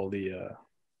is where all the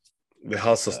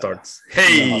hustle starts. the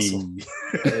Hey, hustle.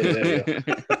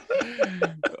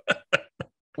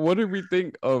 What did we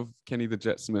think of Kenny the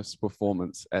Jet Smith's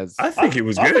performance as I think it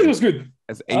was I good. think it was good.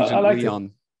 as Agent I liked it.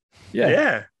 Leon?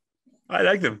 Yeah. I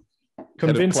like them.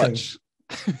 Convincing.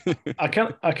 Head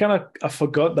of I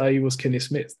forgot that he was Kenny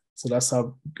Smith. So that's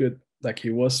how good like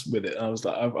he was with it. And I was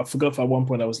like, I forgot at one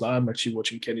point I was like, I'm actually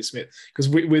watching Kenny Smith because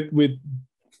with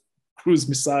Cruise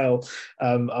Missile,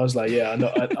 I was like, yeah, I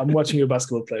know, I'm watching a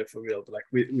basketball player for real. But like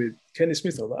with Kenny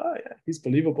Smith, I was like, oh yeah, he's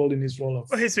believable in his role of.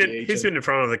 Well, he's been in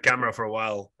front of the camera for a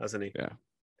while, hasn't he? Yeah,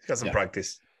 he's got some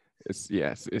practice. It's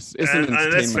an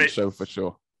entertainment show for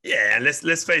sure. Yeah, and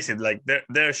let's face it, like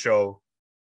their show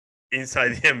inside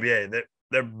the NBA,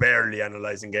 they're barely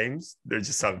analyzing games. They're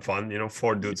just having fun,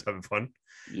 4 dudes having fun.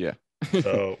 Yeah.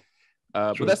 So,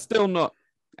 but that's still not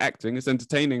acting. It's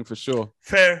entertaining for sure.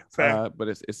 Fair. But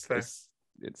it's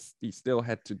he still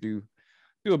had to do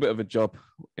a bit of a job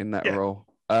in that role.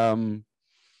 And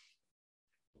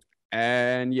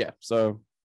yeah, so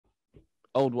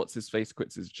old what's his face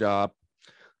quits his job.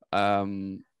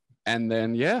 And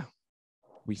then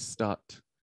we start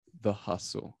the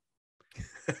hustle.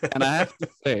 And I have to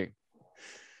say,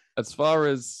 as far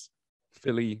as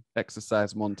Philly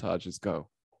exercise montages go,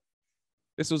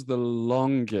 this was the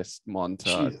longest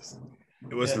montage. Jesus.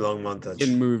 It was a long montage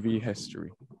in movie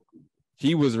history.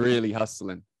 He was really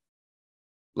hustling.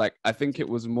 Like, I think it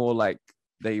was more like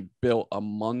they built a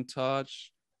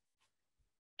montage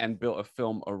and built a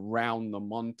film around the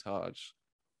montage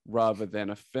rather than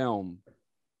a film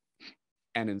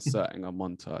and inserting a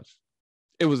montage.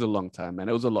 It was a long time, man.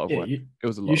 It was a lot of work. It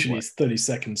was a lot usually of work. it's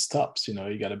 30-second stops, you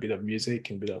got a bit of music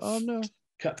and a bit of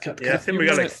cut. Yeah, I think we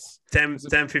got like 10,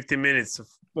 15 minutes of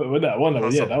but with that one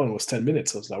was 10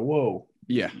 minutes. I was like, whoa.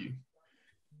 Yeah.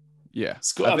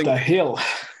 Let's go up that hill.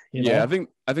 I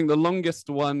think the longest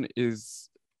one is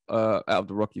out of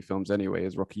the Rocky films anyway,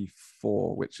 is Rocky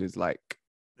 4, which is like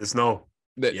there's no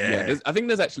I think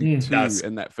there's actually 2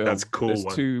 in that film. That's cool. There's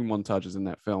 2 montages in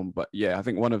that film, but yeah, I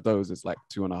think one of those is like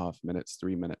 2.5 minutes,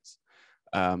 3 minutes.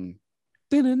 Yeah,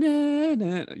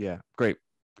 great,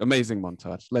 amazing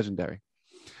montage, legendary.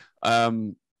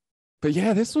 But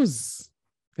yeah, this was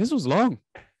long.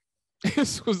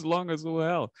 This was long as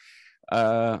well.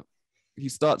 He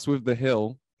starts with the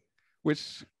hill,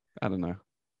 which I don't know.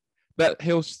 That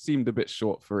hill seemed a bit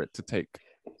short for it to take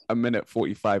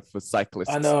 1:45 for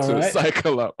cyclists to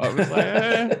cycle up. I was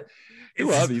like,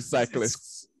 who are these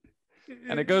cyclists?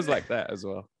 And it goes like that as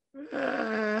well.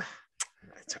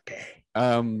 It's okay.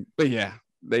 But yeah,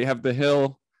 they have the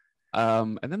hill,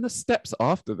 and then the steps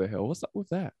after the hill. What's up with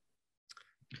that?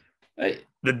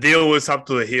 The deal was up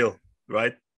to the hill,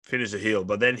 right? Finish the hill,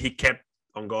 but then he kept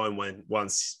on going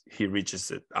once he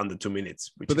reaches it under 2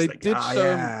 minutes. Which but is they like, did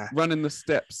show him running the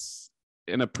steps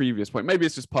in a previous point. Maybe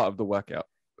it's just part of the workout.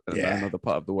 Another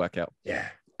part of the workout. Yeah.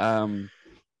 I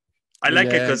like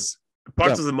it because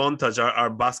parts of the montage are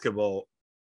basketball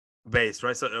based,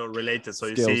 right? So related. So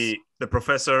Skills. You see the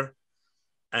professor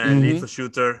and lethal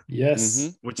shooter.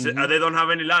 Yes. Which they don't have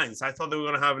any lines. I thought they were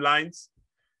gonna have lines,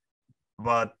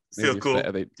 but still cool.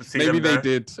 Maybe they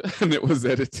did, and it was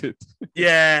edited.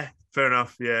 Yeah, fair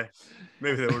enough. Yeah,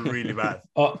 maybe they were really bad.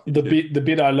 The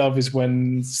bit I love is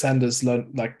when Sanders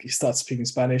he starts speaking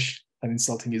Spanish and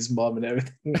insulting his mom and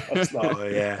everything. I was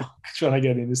like, trying to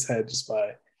get in his head just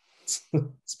by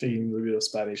speaking a bit of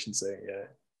Spanish and saying,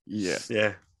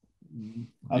 yeah.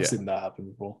 I've seen that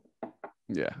happen before.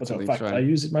 Yeah, but in fact, I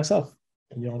use it myself.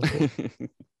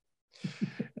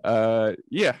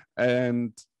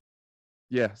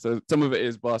 So some of it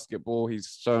is basketball.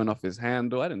 He's showing off his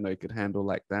handle. I didn't know he could handle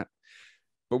like that.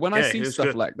 But when I see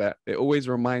stuff like that, it always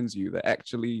reminds you that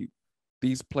actually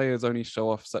these players only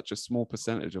show off such a small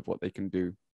percentage of what they can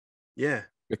do. Yeah.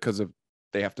 Because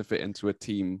they have to fit into a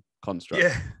team construct.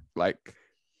 Yeah. Like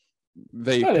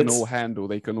they can all handle,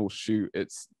 they can all shoot.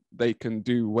 They can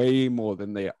do way more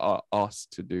than they are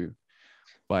asked to do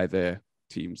by their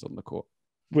teams on the court.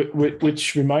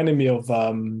 Which reminded me of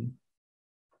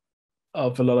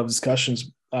of a lot of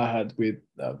discussions I had with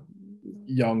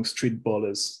young street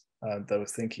ballers that were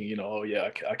thinking, oh yeah,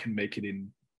 I can make it in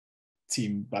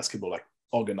team basketball, like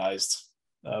organized,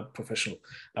 professional.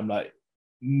 I'm like,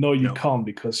 no, you can't,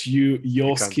 because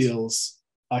your skills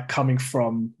are coming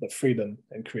from the freedom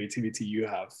and creativity you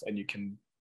have and you can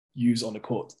use on the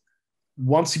court.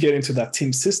 Once you get into that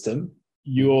team system,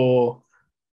 you're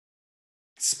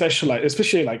specialized,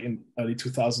 especially like in early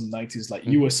 2090s, like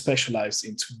you were specialized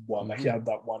into one, like you had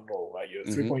that one role, right? You're a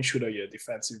 3-point shooter, you're a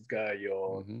defensive guy,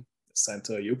 you're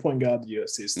center, you're point guard, you're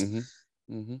assist.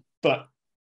 But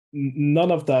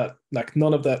none of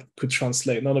that could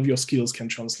translate. None of your skills can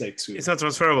translate to. It's not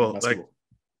transferable. Like,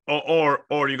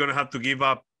 or you're gonna have to give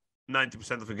up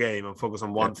 90% of the game and focus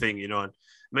on one thing, and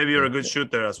maybe you're a good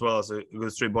shooter as well as a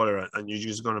good street baller, and you're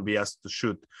just gonna be asked to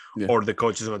shoot, or the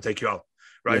coach is gonna take you out,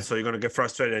 right? So you're gonna get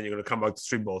frustrated and you're gonna come back to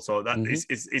street ball. So that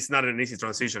it's not an easy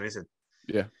transition, is it?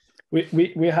 Yeah.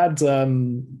 We had,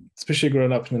 especially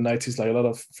growing up in the 90s, like a lot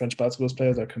of French basketball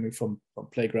players are coming from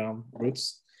playground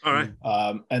roots. All right.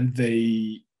 And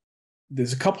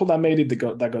there's a couple that made it,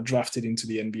 that got drafted into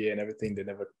the NBA and everything. They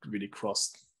never really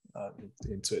crossed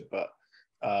into it. But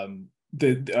I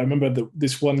remember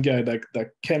this one guy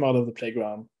that came out of the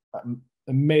playground,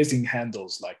 amazing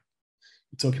handles, like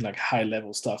you're talking like high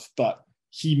level stuff, but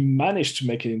he managed to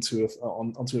make it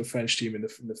onto a French team in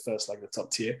the first, like the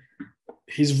top tier.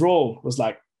 His role was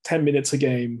like 10 minutes a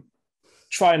game,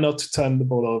 try not to turn the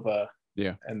ball over,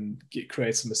 and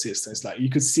create some assists. And it's like you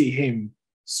could see him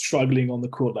struggling on the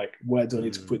court, like where do I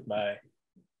need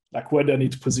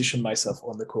to position myself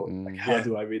on the court? Like how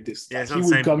do I read this? Like, he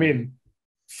would come in,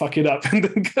 fuck it up, and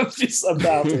then go be subbed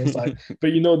out. And it's like,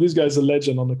 but this guy's a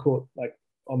legend on the court, like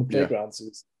on the playground. So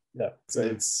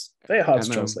it's very hard to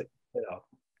translate.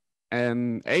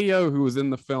 And Ayo, who was in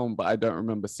the film, but I don't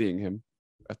remember seeing him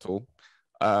at all.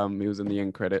 He was in the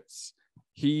end credits.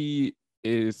 He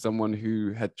is someone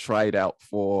who had tried out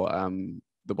for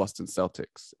the Boston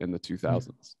Celtics in the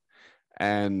 2000s.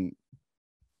 And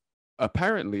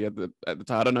apparently at the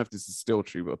time, I don't know if this is still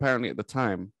true, but apparently at the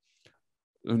time,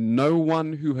 no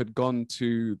one who had gone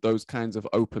to those kinds of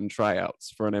open tryouts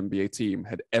for an NBA team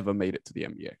had ever made it to the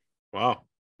NBA. Wow.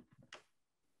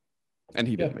 And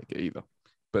he didn't make it either,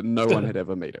 but no one had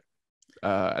ever made it.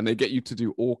 And they get you to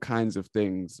do all kinds of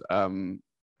things.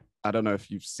 I don't know if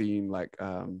you've seen like,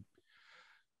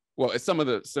 it's some of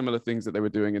the similar things that they were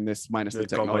doing in this, minus the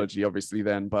technology, obviously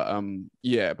then, but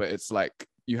but it's like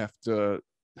you have to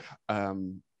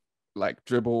like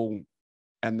dribble,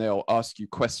 and they'll ask you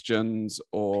questions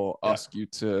or ask you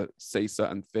to say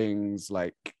certain things,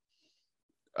 like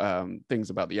things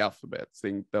about the alphabet.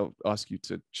 They'll ask you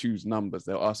to choose numbers.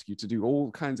 They'll ask you to do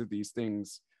all kinds of these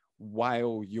things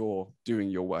while you're doing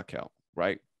your workout,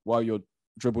 right? While you're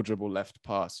dribble, left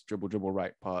pass, dribble,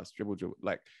 right pass, dribble,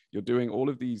 like you're doing all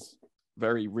of these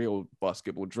very real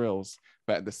basketball drills,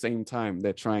 but at the same time,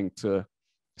 they're trying to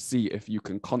see if you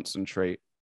can concentrate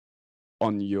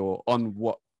on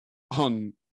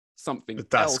something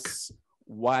else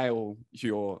while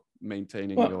you're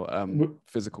maintaining your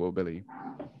physical ability.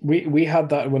 We had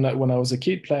that when I was a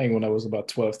kid playing, when I was about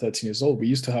 12, 13 years old. We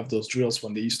used to have those drills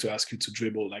when they used to ask you to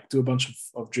dribble, like do a bunch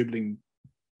of dribbling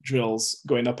drills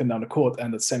going up and down the court,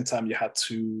 and at the same time you had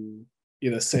to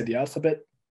either say the alphabet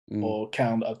or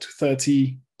count up to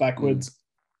 30 backwards.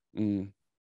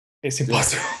 It's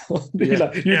impossible. You're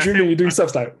dribbling, you're doing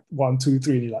stuff like 1, 2,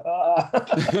 3, and you're like,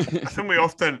 I think we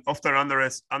often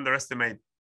underestimate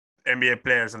NBA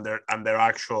players and their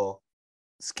actual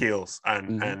skills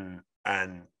and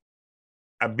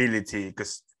ability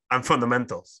and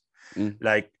fundamentals.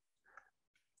 Like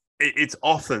it's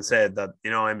often said that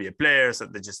NBA players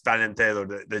that they're just talented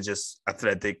or they're just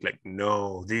athletic. Like,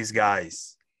 no, these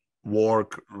guys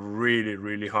work really,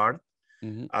 really hard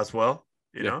as well.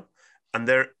 You know, and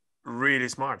they're really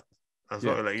smart as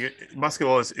well. Like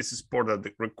basketball is a sport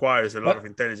that requires a lot of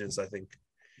intelligence, I think.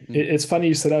 It's funny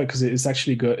you said that, because it's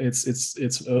actually good.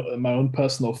 It's my own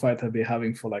personal fight I've been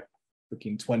having for like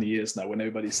freaking 20 years now. When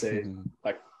everybody say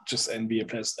like just NBA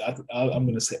players, I'm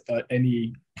going to say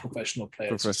any professional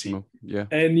player.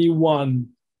 Anyone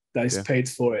that is paid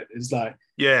for it is like,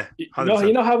 100%.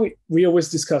 You know how we always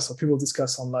discuss, or people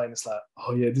discuss online. It's like,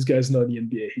 oh yeah, this guy's not in the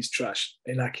NBA, he's trash.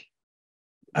 And like,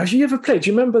 have you ever played? Do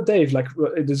you remember, Dave? Like,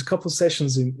 there's a couple of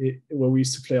sessions where we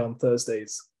used to play on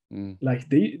Thursdays. Like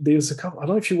there's a couple. I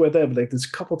don't know if you were there, but like there's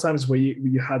a couple of times where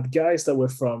you had guys that were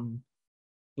from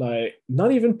like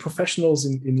not even professionals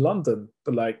in London,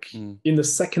 but like in the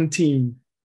second team,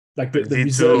 like the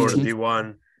reserve team,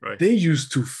 D1, right? They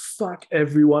used to fuck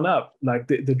everyone up. Like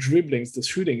the dribblings, the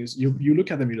shooting is. You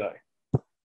look at them, you're like,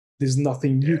 there's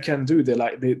nothing you can do. They're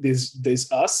like,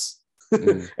 there's us.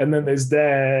 And then there's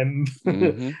them.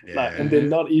 Like, and they're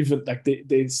not even like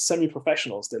they're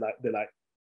semi-professionals. They're like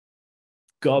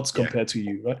gods compared to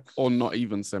you, right? Or not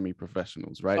even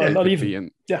semi-professionals, right? Oh, not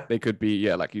even. They could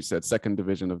be, like you said, second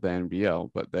division of the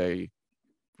NBL, but they,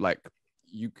 like,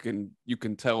 you can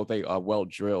tell they are well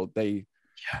drilled. They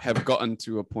have gotten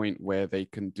to a point where they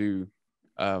can do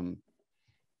a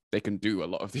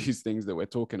lot of these things that we're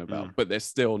talking about, but they're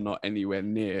still not anywhere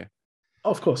near,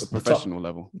 of course, the professional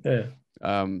level. Yeah.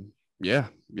 And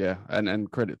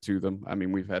credit to them. I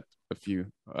mean, we've had a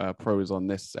few pros on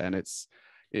this, and it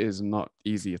is not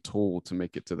easy at all to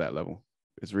make it to that level.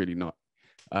 It's really not.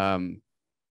 And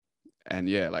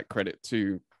yeah, like, credit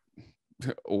to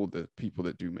all the people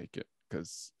that do make it,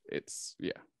 because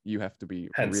you have to be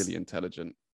really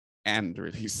intelligent and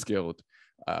really skilled.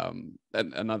 And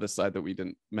another side that we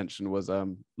didn't mention was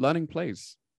learning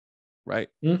plays, right?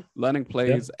 Learning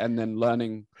plays and then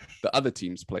learning the other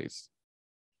team's plays.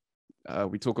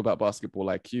 We talk about basketball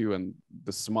IQ, and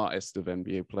the smartest of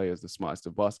NBA players, the smartest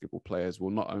of basketball players, will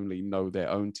not only know their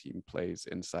own team plays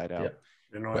inside out,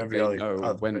 but they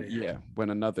know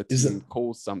when another team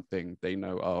calls something, they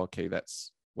know, oh, okay,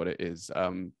 that's what it is.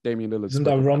 Damian Lillard. Isn't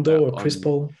that Rondo or Chris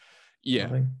Paul?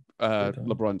 Yeah.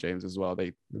 LeBron James as well.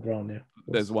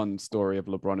 There's one story of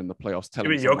LeBron in the playoffs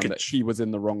telling someone that he was in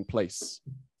the wrong place.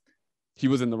 He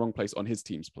was in the wrong place on his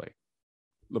team's play.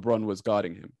 LeBron was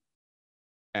guarding him.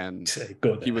 And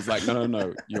he was like,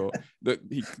 no,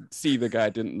 he could see the guy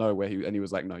didn't know where and he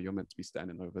was like, no, you're meant to be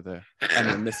standing over there. And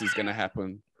then this is gonna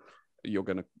happen. You're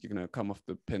gonna come off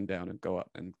the pin down and go up,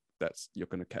 and you're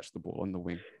gonna catch the ball on the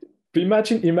wing. But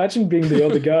imagine being the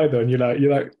other guy though, and you're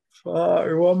like, fuck,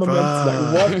 what am I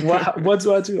meant to, like, what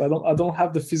do I do? I don't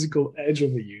have the physical edge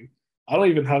over you. I don't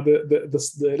even have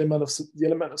the element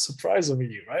of surprise over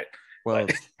you, right? Well,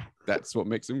 that's what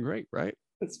makes him great, right?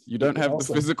 You don't have the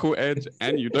physical edge,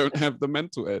 and you don't have the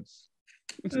mental edge.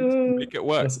 Make it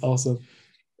work. That's awesome.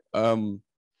 And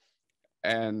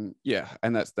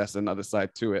that's another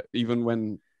side to it. Even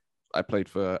when I played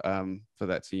for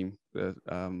that team, the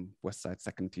West Side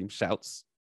second team, shouts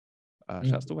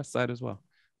to West Side as well.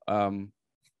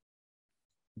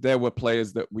 There were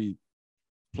players that we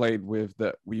played with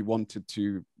that we wanted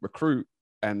to recruit,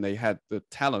 and they had the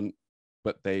talent,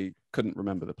 but they couldn't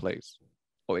remember the plays,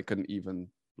 or they couldn't even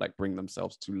like bring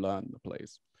themselves to learn the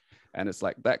plays. And it's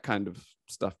like that kind of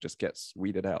stuff just gets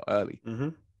weeded out early.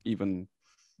 Even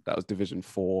that was Division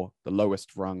 4, the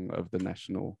lowest rung of the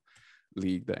National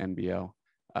League, the NBL.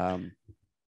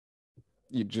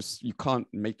 You can't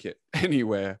make it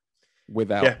anywhere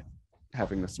without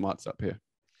having the smarts up here.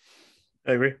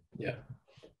 I agree. Yeah.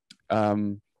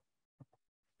 But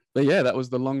yeah, that was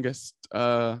the longest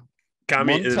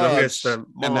Cami, the longest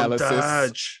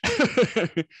montage.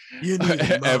 You need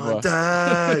a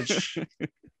montage.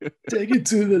 Take it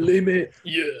to the limit.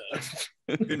 Yeah.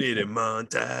 You need a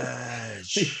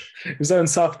montage. Was that in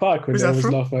South Park when there was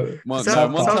laughing?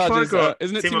 Montage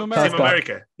isn't it Team America? Team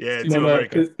America. Yeah, Team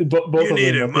America. Both you of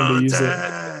need them, a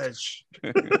montage.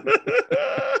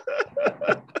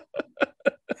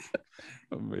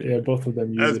 Yeah, both of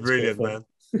them use That's it. brilliant, man.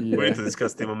 Yeah. We need to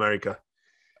discuss Team America.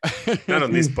 Not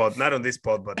on this pod,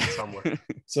 but somewhere.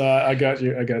 So I got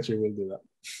you. We'll do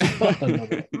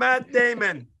that. Matt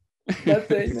Damon.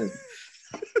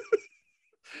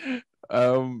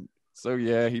 So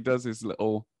yeah, he does his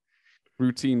little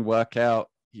routine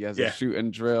workout. He has his shooting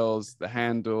drills, the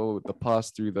handle, the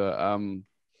pass through the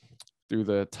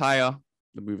tire,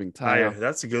 the moving tire.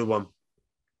 That's a good one.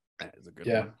 That is a good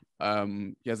one.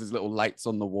 He has his little lights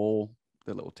on the wall,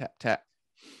 the little tap tap.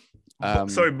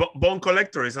 Sorry, Bone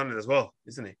Collector is on it as well,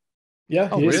 isn't he? Yeah,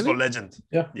 he is. Street Ball Legend.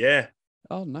 Yeah.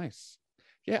 Oh, nice.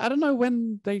 Yeah, I don't know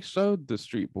when they showed the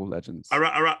Street Ball Legends.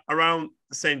 Around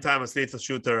the same time as Lethal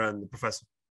Shooter and the Professor.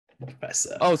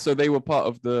 Oh, so they were part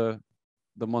of the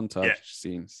montage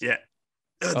scenes. Yeah.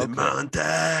 The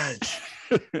montage.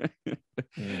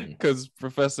 Because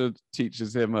Professor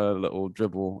teaches him a little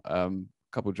dribble,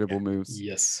 couple dribble moves.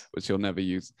 Yes. Which he'll never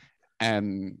use.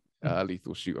 And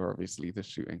Lethal Shooter, obviously, the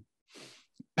shooting.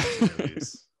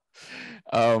 Because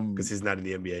he's not in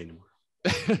the NBA anymore.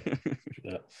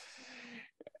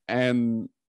 And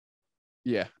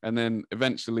then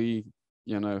eventually,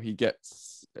 he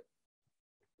gets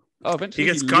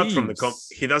cut from the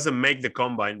he doesn't make the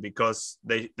combine because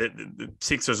the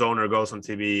Sixers owner goes on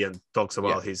TV and talks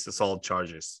about his assault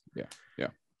charges.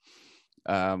 So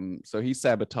he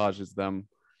sabotages them.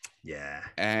 Yeah.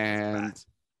 And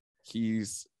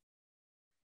he's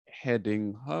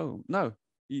heading home. No,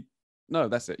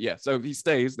 that's it. Yeah. So he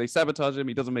stays, they sabotage him,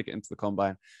 he doesn't make it into the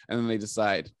combine, and then they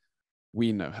decide,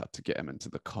 We know how to get him into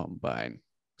the combine.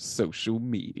 Social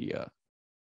media.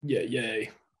 Yeah,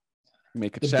 yay.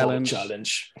 Make a The challenge.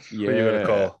 challenge. Yeah. Who you gonna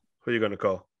call? Who you gonna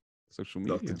call? Social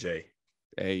media. Dr. J.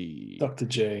 Hey. Dr.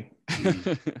 J.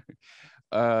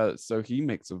 So he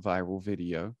makes a viral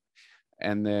video,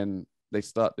 and then they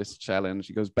start this challenge.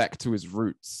 He goes back to his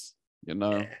roots, you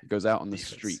know. Yeah. He goes out on the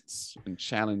Defense. streets and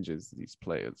challenges these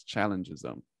players, challenges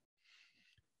them.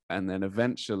 And then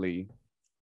eventually,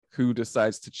 who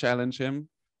decides to challenge him?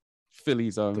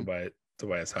 Philly's own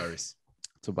Tobias Harris.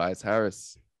 Tobias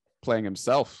Harris, playing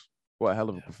himself. What a hell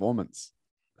of a performance.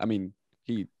 I mean,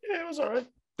 he Yeah, it was all right.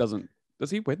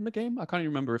 does he win the game? I can't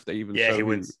even remember if they even Yeah, show he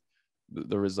wins.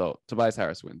 the result. Tobias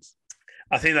Harris wins.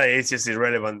 I think that it's just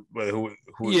irrelevant whether who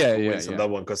Yeah, wins on that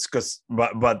one, because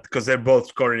they're both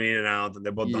scoring in and out and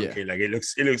they're both Yeah. dunking. Like it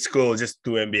looks cool. Just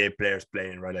two NBA players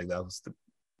playing, right? Like that was the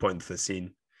point of the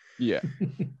scene. Yeah.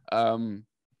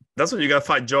 That's when you got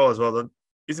Fat Joe as well.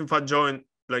 Isn't Fat Joe in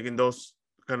those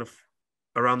kind of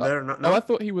around there? No, I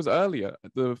thought he was earlier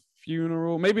at the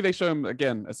funeral. Maybe they show him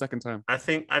again a second time. I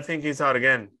think he's out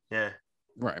again. Yeah,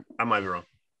 Right. I might be wrong.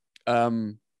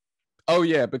 Oh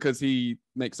yeah, because he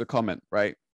makes a comment,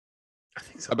 right? I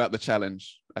think so. About the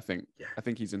challenge. I think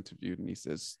he's interviewed and he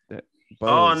says that.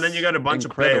 And then you got a bunch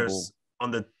of players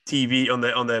on the TV on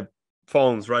the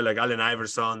phones, right? Like Allen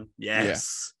Iverson.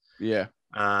 Yes. Yeah.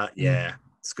 Yeah.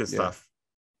 It's good stuff.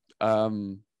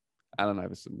 Allen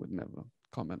Iverson would never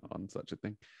comment on such a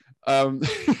thing.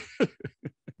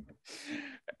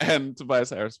 And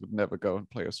Tobias Harris would never go and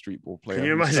play a street ball player. Can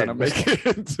you He's imagine? trying to make it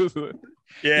into the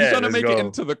Yeah, he's trying to let's make go. it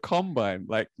into the combine,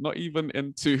 like not even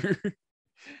into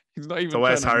he's not even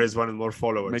Tobias trying to Harris wanted more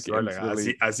followers, make it right? Like, into the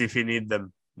league. as if he need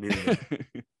them. He's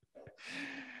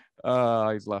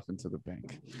laughing to the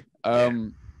bank.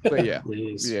 But yeah,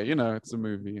 Please. yeah, you know, it's a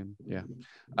movie, and yeah.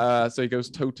 So he goes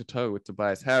toe to toe with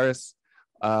Tobias Harris,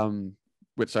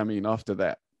 which I mean, after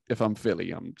that, if I'm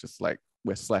Philly, I'm just like,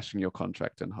 we're slashing your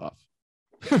contract in half.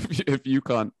 If you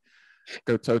can't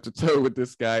go toe to toe with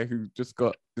this guy who just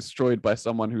got destroyed by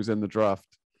someone who's in the draft,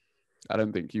 I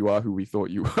don't think you are who we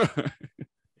thought you were.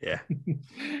 Yeah.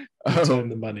 Return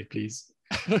the money, please.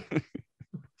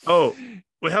 Oh,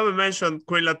 we haven't mentioned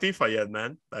Queen Latifah yet,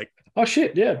 man. Like, Oh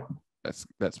shit, yeah.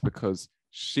 That's because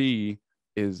she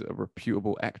is a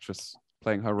reputable actress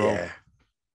playing her role.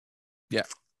 Yeah.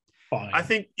 Fine. I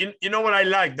think you know what I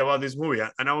liked about this movie,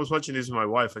 and I was watching this with my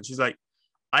wife, and she's like,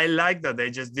 I like that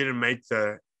they just didn't make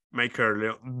her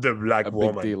the black A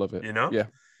woman. big deal of it. You know? Yeah.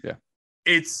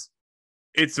 It's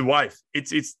the wife.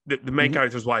 It's the main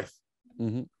character's wife.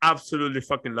 Mm-hmm. Absolutely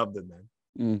fucking loved it,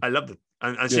 man. I loved it.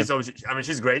 And she's obviously, I mean,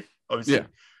 she's great, obviously. Yeah.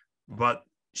 But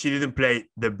she didn't play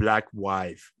the black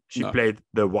wife. She No. played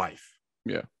the wife.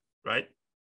 Yeah. Right?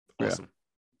 Awesome.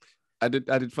 I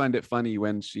did find it funny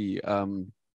when she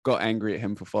got angry at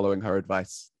him for following her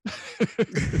advice.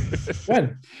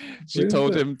 When? She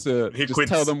told him to He just quits.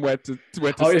 tell them where to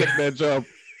stick their job.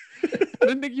 I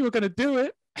didn't think you were gonna do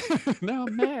it. Now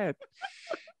I'm mad.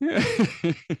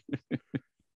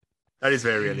 That is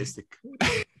very realistic.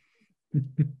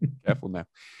 Careful now.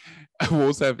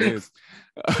 Walls have ears.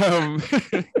 I'm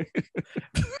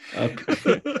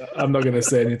not gonna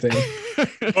say anything.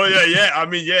 Oh yeah. I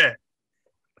mean, yeah.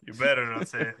 You better not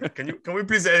say it. Can we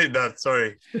please edit that?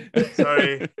 Sorry.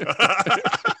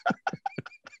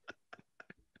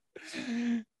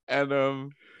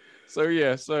 And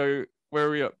so where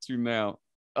are we up to now?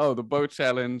 Oh, the bow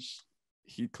challenge.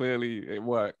 It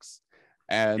works.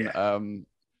 And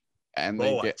and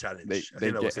Boa they get challenge. they I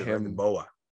think that was get it, right? The him. boa.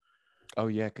 Oh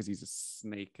yeah, because he's a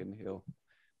snake and he'll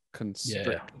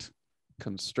constrict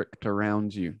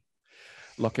around you,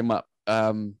 lock him up.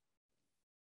 And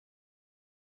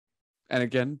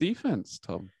again, defense,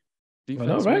 Tom.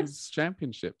 Defense wins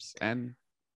championships and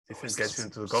Defense gets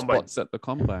into the combine. spots at the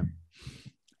combine.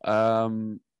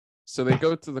 So they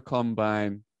go to the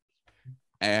combine,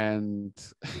 and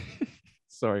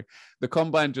sorry, the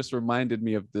combine just reminded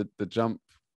me of the jump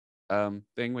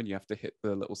thing when you have to hit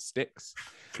the little sticks.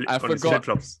 I forgot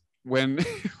when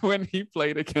he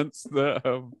played against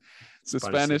the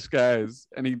Spanish guys,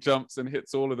 and he jumps and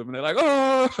hits all of them, and they're like,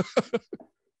 "Oh!"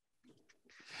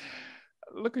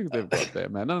 Look who they've got there,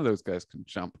 man. None of those guys can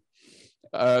jump.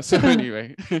 So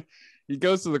anyway, he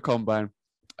goes to the combine,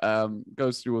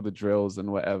 goes through all the drills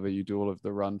and whatever. You do all of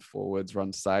the run forwards,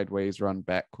 run sideways, run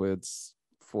backwards,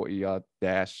 40-yard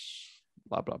dash,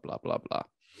 blah, blah, blah, blah, blah.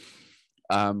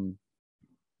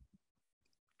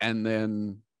 And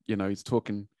then, you know, he's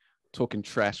talking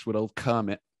trash with old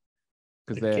Kermit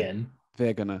because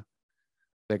they're gonna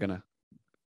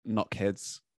knock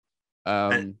heads.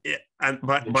 And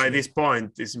by this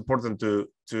point, it's important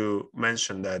to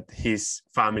mention that his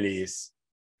family is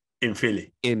in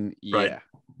Philly. Yeah.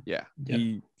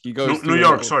 He goes New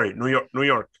York. Sorry, New York.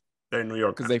 They're in New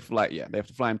York because they have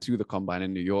to fly him to the combine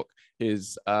in New York. They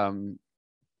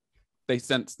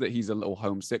sense that he's a little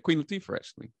homesick. Queen Latifah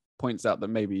actually points out that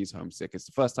maybe he's homesick. It's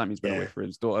the first time he's been away from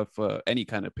his daughter for any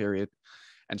kind of period,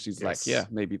 and she's like, yeah,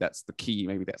 maybe that's the key,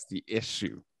 maybe that's the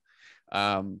issue.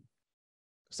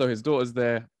 So his daughter's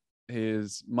there,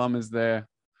 his mum is there,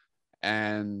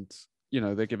 and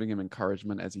they're giving him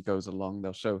encouragement as he goes along.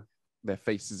 They'll show their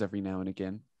faces every now and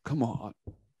again. Come on,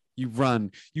 you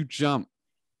run, you jump,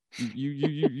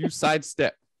 you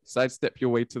sidestep your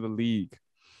way to the league.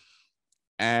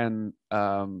 And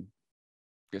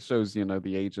it shows,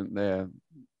 the agent there,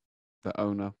 the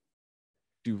owner,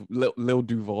 Lil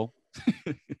Duval.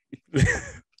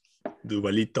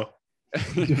 Duvalito.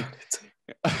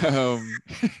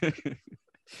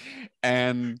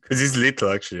 And because he's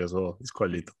little actually as well. He's quite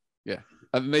little. Yeah.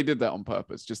 And they did that on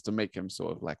purpose just to make him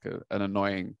sort of like an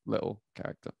annoying little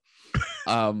character.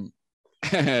 And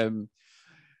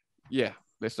yeah,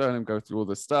 they're showing him go through all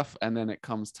this stuff, and then it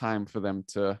comes time for them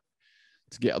to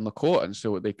get on the court and show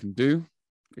what they can do.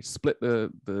 They split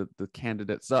the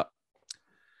candidates up,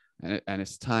 and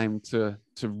it's time to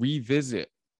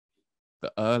revisit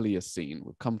the earlier scene.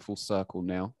 We've come full circle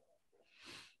now.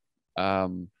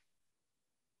 And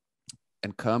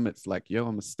Kermit's like, yo,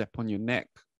 I'm gonna step on your neck,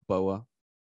 Boa.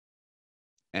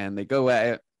 And they go at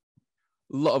it.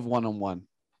 A lot of one-on-one.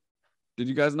 Did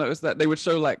you guys notice that? They would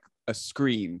show like a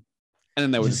screen, and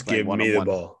then they would just give me the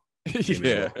ball.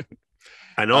 Yeah.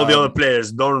 And all the other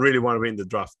players don't really want to win the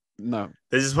draft. No.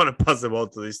 They just want to pass the ball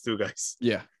to these two guys.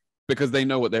 Yeah. Because they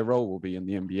know what their role will be in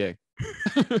the NBA.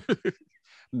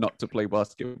 Not to play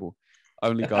basketball.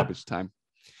 Only garbage time.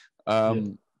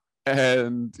 And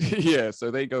yeah,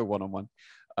 so they go one-on-one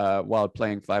while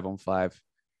playing 5-on-5.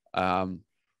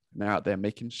 They're out there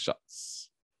making shots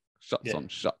on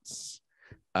shots.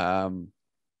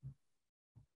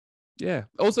 Yeah.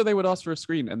 Also, they would ask for a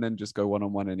screen and then just go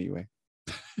one-on-one anyway.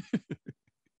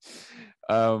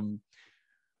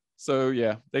 So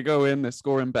yeah, they go in, they're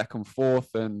scoring back and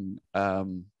forth, and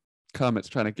Kermit's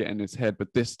trying to get in his head,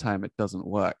 but this time it doesn't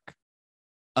work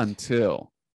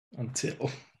until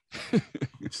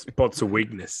spots a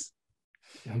weakness.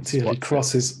 Until he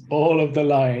crosses all of the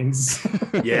lines.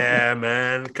 Yeah,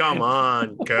 man. Come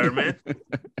on, Kermit.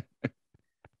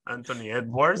 Anthony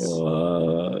Edwards.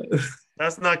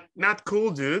 That's not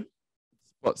cool, dude.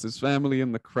 Spots his family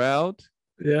in the crowd.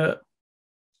 Yeah.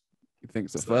 He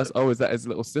thinks at first, is that his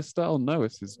little sister? Oh no,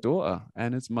 it's his daughter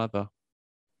and his mother.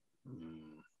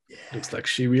 Yeah. Looks like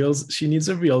she needs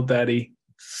a real daddy.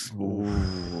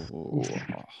 Ooh.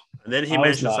 And then he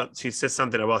says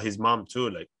something about his mom too,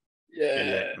 like,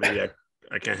 maybe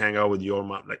I can hang out with your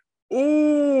mom. Like,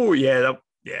 oh yeah,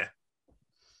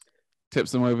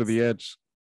 tips him over the edge.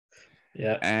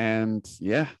 Yeah, and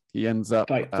yeah, he ends up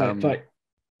fight.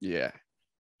 Yeah,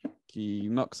 he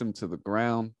knocks him to the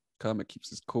ground. Kermit keeps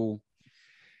his cool,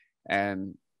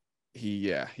 and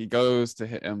he goes to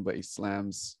hit him, but he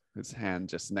slams his hand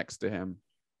just next to him.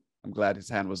 I'm glad his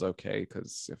hand was okay,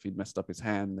 because if he'd messed up his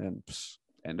hand, then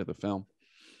end of the film.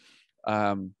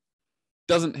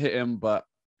 Doesn't hit him, but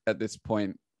at this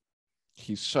point,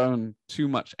 he's shown too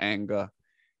much anger,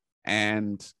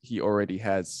 and he already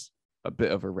has a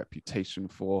bit of a reputation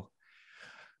for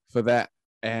that.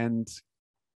 And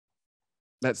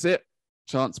that's it.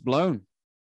 Chance blown.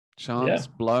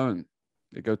 Blown.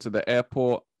 They go to the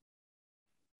airport.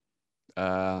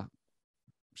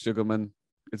 Sugarman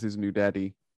is his new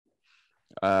daddy.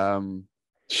 Billy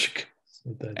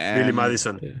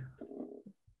Madison.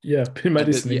 Yeah, Billy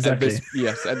Madison, exactly.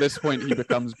 At this point, he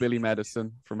becomes Billy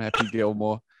Madison from Happy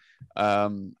Gilmore.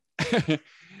 And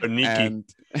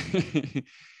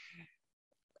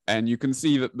you can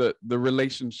see that the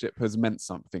relationship has meant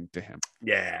something to him.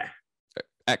 Yeah.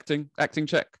 Acting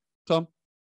check, Tom.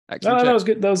 That was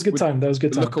good. That was a good time.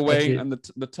 Look away and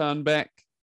the turn back.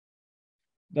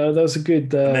 No, that was a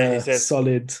good,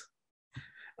 solid.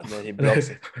 And then he blocks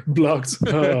it. Blocked.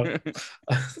 Oh.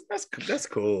 That's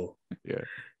cool. Yeah.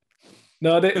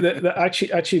 No, he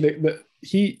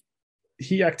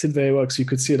acted very well, because you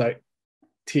could see like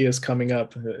tears coming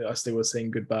up as they were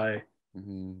saying goodbye.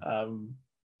 Mm-hmm.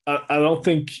 I don't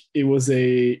think it was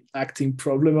a acting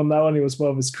problem on that one. It was more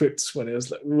of a script when it was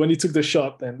like, when he took the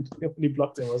shot, then when he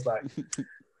blocked him, I was like,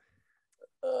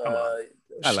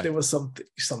 there was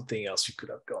something else you could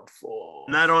have gone for.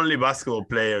 Not only basketball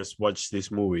players watch this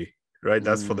movie, right?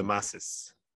 That's for the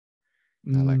masses.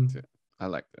 I liked it.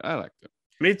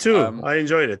 Me too. I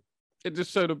enjoyed it. it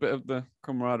just showed a bit of the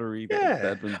camaraderie Yeah. that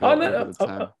had been Oh, built no, over the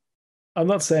time. I'm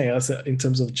not saying as in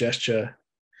terms of gesture.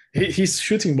 His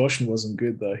shooting motion wasn't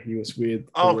good though. He was weird.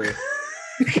 Oh,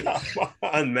 come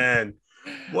on, man!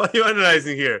 What are you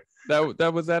analyzing here?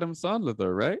 That was Adam Sandler though,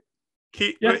 right?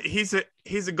 He's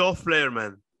a golf player,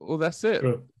 man. Well, that's it.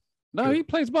 True. No, True. he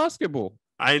plays basketball.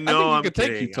 I know. I think he could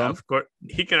take you, Tom. Of course,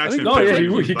 he can I actually. think- No, play yeah, really he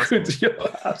would. good He basketball.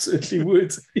 could. Yeah, absolutely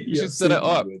would. You should set it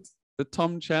up. The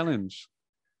Tom challenge.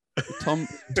 The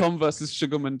Tom versus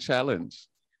Sugarman challenge.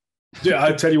 Yeah,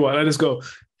 I tell you what. Let us go.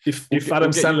 If Adam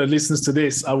we'll get Sandler listens to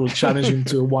this, I will challenge him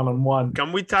to a one-on-one.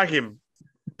 Can we tag him,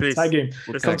 please? Tag him.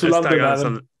 Let's Come to let's London, tag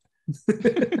Adam.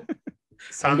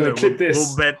 I'm Sandler gonna clip this.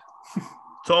 will bet.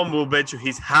 Tom will bet you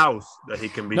his house that he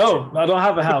can beat No, you. I don't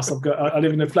have a house. I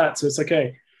live in a flat, so it's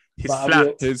okay. His but I flat.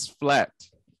 will- His flat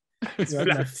Yeah,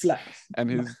 my flat. and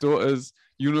his daughter's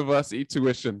university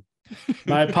tuition.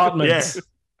 My apartment. Yeah.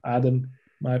 Adam,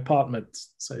 my apartment.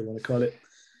 So you want to call it?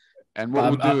 And what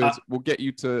we'll do is we'll get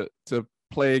you to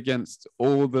play against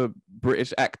all the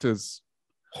British actors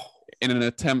in an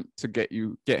attempt to get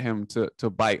him to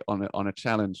bite on a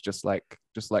challenge, just like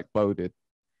Bo did.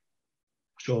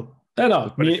 Sure.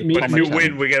 No. But if you challenge.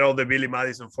 win, we get all the Billy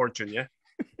Madison fortune, yeah?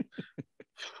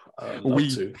 We.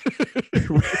 To.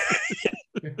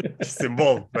 Just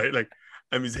involved, right? Like,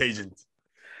 I'm his agent.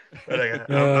 Like,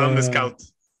 I'm the scout.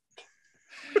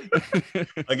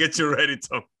 I'll get you ready,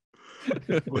 Tom.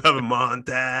 We'll have a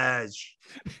montage.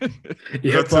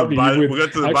 Yeah, probably you would. We go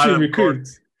to the Actually, we Bantam court. could.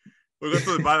 We go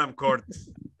to the Bantam court.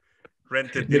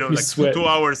 Rented, Make me like sweat. 2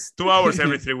 hours. 2 hours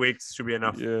every 3 weeks should be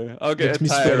enough. Yeah, I'll get Let a me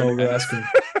sweat tire over asking.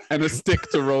 and a stick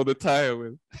to roll the tire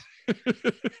with.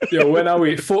 Yeah, when are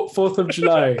we? 4th of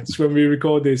July is when we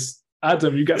record this.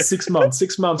 Adam, you got 6 months.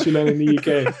 6 months you learn in the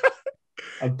UK.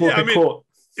 I bought Yeah, a court.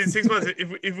 In 6 months,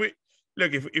 if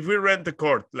we rent the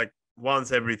court like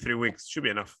once every 3 weeks, should be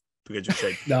enough to get you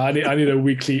shape. No, I need a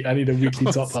weekly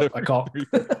top up. I can't.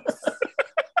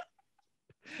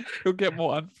 He'll get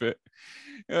more unfit.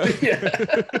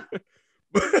 Yeah.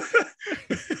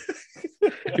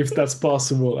 If that's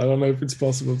possible. I don't know if it's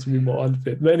possible to be more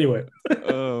unfit. But anyway.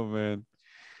 Oh man.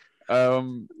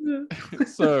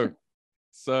 So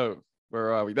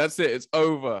where are we? That's it. It's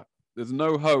over. There's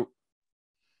no hope.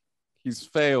 He's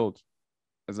failed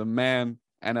as a man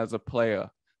and as a player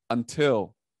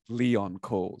until Leon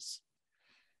calls.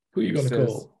 Who are you going to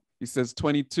call? He says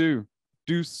 22.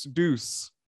 Deuce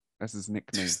Deuce. That's his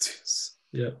nickname.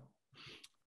 Yeah.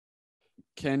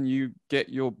 Can you get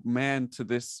your man to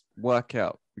this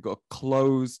workout? We got a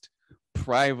closed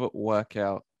private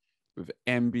workout with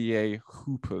NBA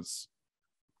hoopers.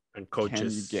 And coaches.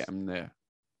 Can you get him there?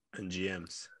 And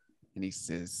GMs. And he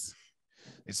says,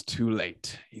 it's too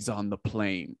late. He's on the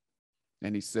plane.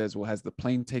 And he says, well, has the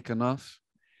plane taken off?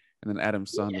 And then Adam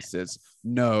Sandler says,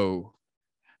 no.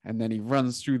 And then he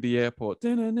runs through the airport.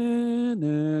 And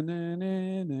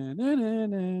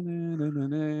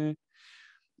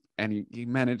he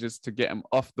manages to get him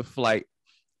off the flight.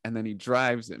 And then he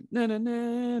drives him. And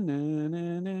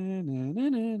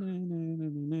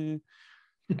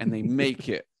they make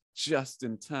it just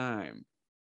in time.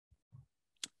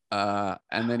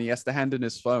 And then he has to hand in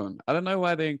his phone. I don't know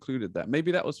why they included that.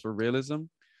 Maybe that was for realism,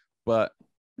 but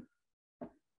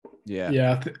yeah.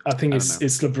 Yeah, I think it's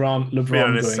LeBron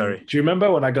going. Do you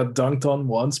remember when I got dunked on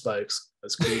once by a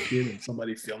school kid and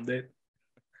somebody filmed it?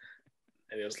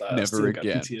 And it was like, I still got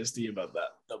PTSD about that.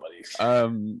 Nobody.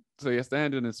 So he has to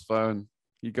hand in his phone.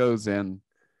 He goes in,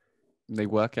 and they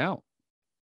work out.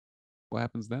 What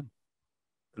happens then?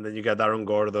 And then you got Aaron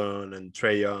Gordon and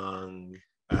Trae Young,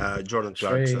 Jordan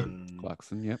Clarkson.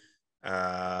 Clarkson, yep.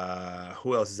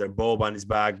 Who else is there? Boban is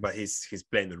back, but he's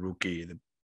playing the rookie, the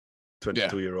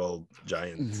 22-year-old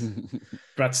giant.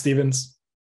 Brad Stevens.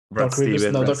 Doc Rivers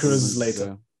is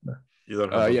later. Yeah. You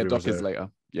don't have Doc is later.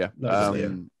 Yeah.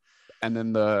 And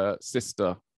then the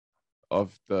sister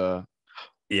of the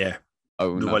owner.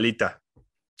 Duvalita.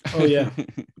 Oh yeah.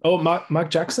 Oh, Mark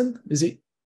Jackson, is he?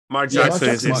 Mark Jackson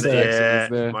is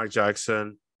there. Mark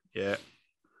Jackson. Yeah.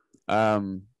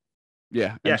 And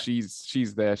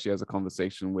she's there. She has a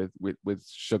conversation with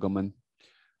Sugarman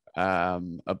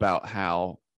about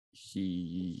how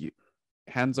he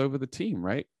hands over the team,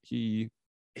 right?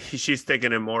 She's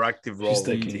taking a more active role.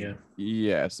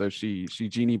 Yeah, so she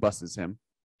genie buses him.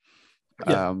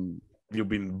 Yeah. You've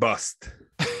been bust.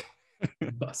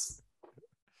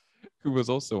 Who was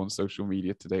also on social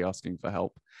media today asking for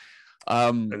help.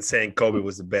 And saying Kobe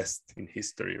was the best in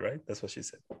history, right? That's what she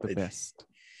said. The best.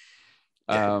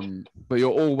 But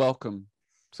you're all welcome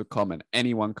to comment.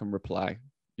 Anyone can reply.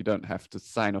 You don't have to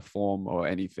sign a form or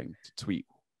anything to tweet.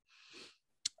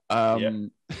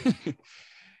 It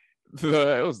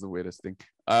was the weirdest thing.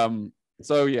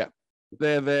 So yeah,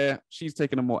 they're there. She's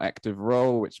taking a more active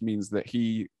role, which means that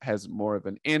he has more of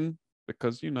an in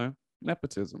because, you know,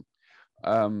 nepotism.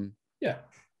 Yeah.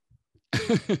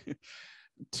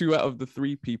 2 out of the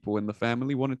 3 people in the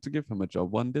family wanted to give him a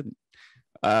job. 1 didn't.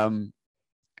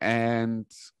 And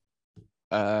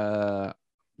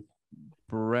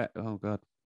Brad, oh God,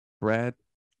 Brad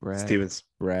Stevens.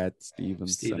 Brad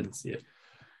Stevens. Yeah.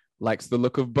 Likes the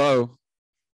look of Bo,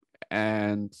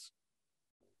 and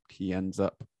he ends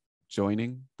up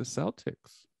joining the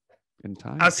Celtics in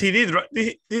time. As he did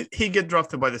he get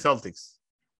drafted by the Celtics?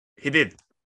 He did.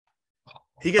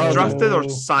 He get drafted or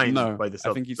signed by the Celtics?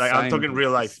 I think he like, I'm talking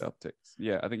real life. Celtics.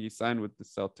 Yeah, I think he signed with the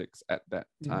Celtics at that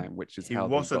time, which is how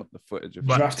they got the footage of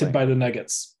drafted by the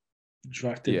Nuggets.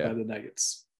 Drafted by the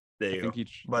Nuggets. There you go.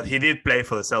 But he did play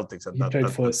for the Celtics at that. He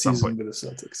played for a season point. with the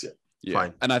Celtics. Yeah.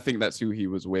 Fine. And I think that's who he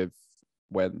was with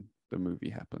when the movie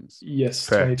happens. Yes,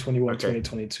 fair. 2021,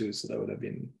 2022. So that would have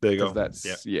been. There you go.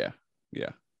 That's yeah.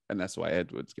 And that's why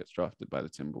Edwards gets drafted by the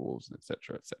Timberwolves, and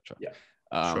etc. Yeah.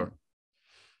 Sure.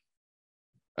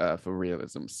 For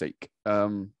realism's sake.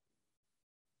 Do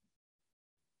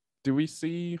we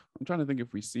see? I'm trying to think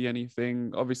if we see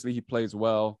anything. Obviously, he plays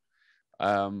well.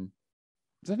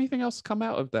 Does anything else come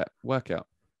out of that workout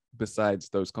besides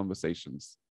those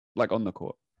conversations, like on the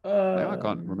court? I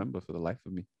can't remember for the life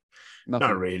of me. Nothing.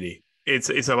 Not really.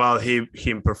 It's about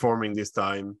him performing this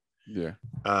time. Yeah.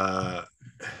 I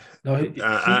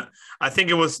think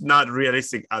it was not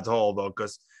realistic at all, though,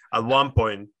 because at one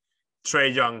point,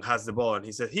 Trae Young has the ball and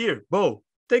he said, "Here, Bo,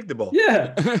 take the ball."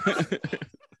 Yeah.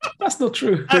 That's not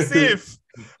true. As if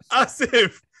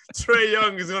Trae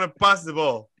Young is gonna pass the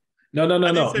ball. No.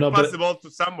 Pass the ball to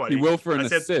somebody. He will for an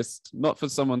assist, not for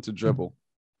someone to dribble.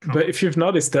 But if you've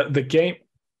noticed that the game,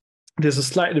 there's a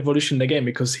slight evolution in the game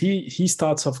because he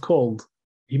starts off cold.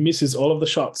 He misses all of the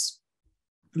shots.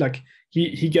 Like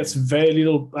he gets very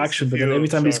little action, but then every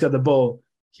time he's got the ball,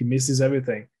 he misses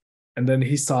everything. And then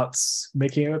he starts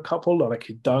making a couple, or like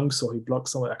he dunks or he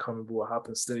blocks someone. I can't remember what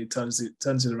happens. Then he turns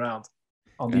it around.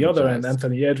 On the other end,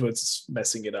 Anthony Edwards is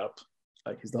messing it up.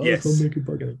 Like he's like, don't make it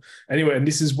bug him. Anyway, and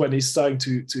this is when he's starting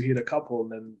to hit a couple,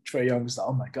 and then Trae Young's like,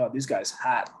 "Oh my God, this guy's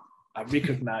hot. I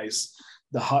recognize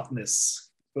the hotness."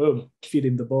 Boom, feed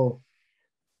him the ball.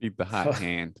 Feed the hot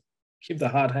hand. Keep the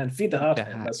hot hand. Feed the hot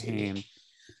hand. That's hand. He's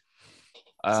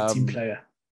a team player.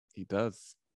 He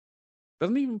does.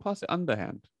 Doesn't even pass it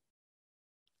underhand. I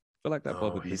feel like that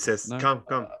bothered me. He says, no? come,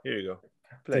 here you go.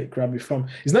 Play. Grab it from.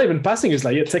 He's not even passing. He's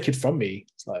like, "Yeah, take it from me."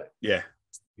 It's like, yeah.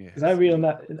 Is that real an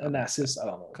assist? I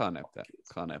don't know. Can't have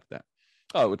that.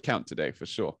 Oh, it would count today for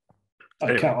sure.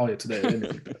 I can't. Oh, yeah, today.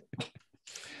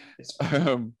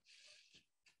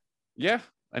 Yeah,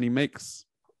 and he makes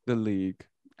the league,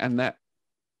 and that,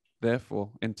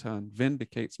 therefore, in turn,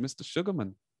 vindicates Mr.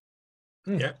 Sugarman.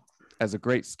 Yeah, as a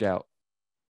great scout.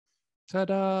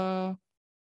 Ta-da!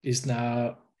 He's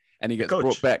now, and he gets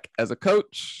brought back as a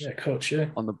coach. Yeah, coach. Yeah,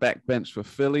 on the back bench for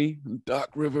Philly. Dark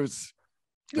Rivers.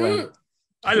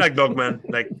 I like Dogman.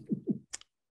 Like,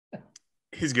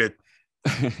 he's good.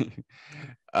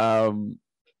 And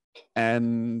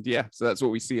yeah, so that's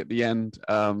what we see at the end.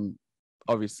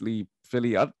 Obviously,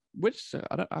 Philly. I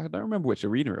don't remember which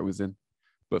arena it was in,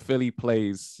 but Philly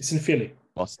plays. It's in Philly.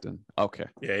 Boston. Okay.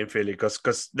 Yeah, in Philly,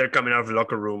 because they're coming out of the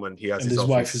locker room and he has his office.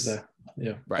 Wife is there.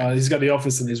 Yeah, right. He's got the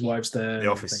office and his wife's there. The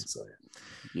office.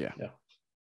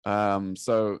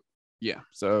 So, yeah.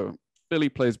 So Philly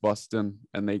plays Boston,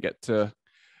 and they get to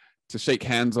shake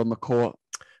hands on the court.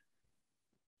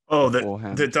 Oh,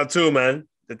 the tattoo, man.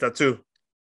 The tattoo.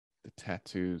 The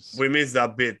tattoos. We missed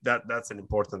that bit. That's an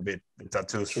important bit. The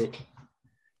tattoos. True.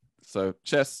 So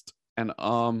chest and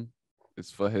arm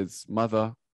is for his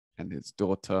mother and his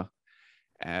daughter,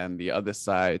 and the other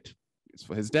side is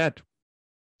for his dad.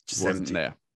 Just wasn't empty.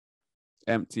 There.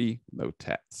 Empty, no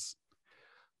tats.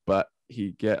 But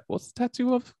what's the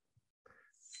tattoo of?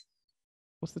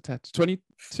 What's the tattoo?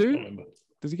 22?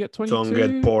 Does he get 22? Don't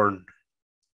get porn.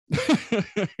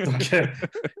 Okay.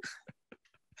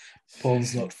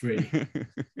 Porn's not free.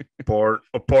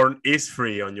 Porn is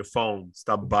free on your phone.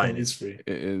 Stop buying it. It's free.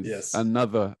 It is. Yes.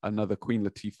 Another Queen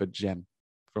Latifah gem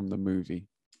from the movie.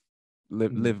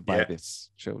 Live by this,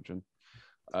 children.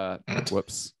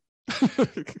 Whoops.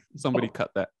 Somebody cut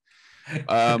that.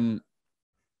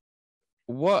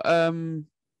 What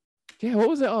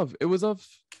was it of? It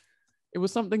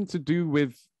was something to do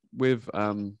with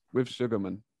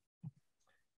Sugarman.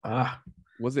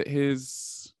 Was it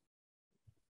his?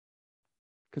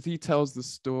 Because he tells the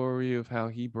story of how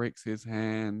he breaks his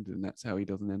hand, and that's how he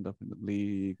doesn't end up in the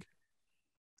league.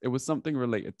 It was something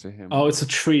related to him. Oh, it's a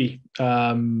tree.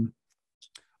 Oh,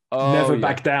 Never yeah.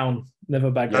 back down.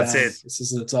 Never back That's down. it. This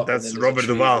is the top. That's and then there's a Robert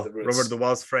tree Duvall. with the roots. Robert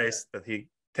Duvall's phrase that he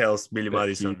tells Billy That he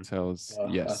Madison. tells, I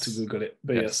had to Google it,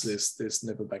 but Yes. yes, there's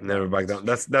never back down. Never back down.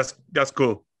 That's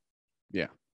cool.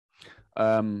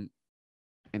 and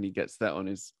he gets that on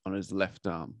his left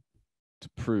arm to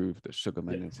prove that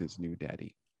Sugarman is his new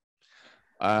daddy.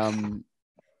 And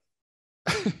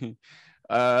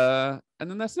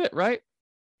then that's it, right?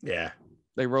 Yeah.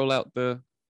 They roll out the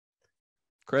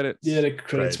credits. Yeah, the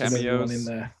credits with everyone Cameos.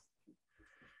 in there.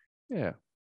 Yeah.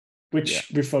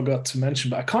 Which we forgot to mention,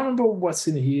 but I can't remember what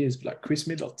scene he is. But like Chris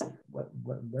Middleton,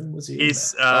 when was he? in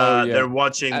He's Oh, yeah. they're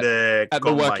watching At the the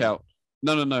combine. workout.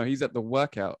 No. He's at the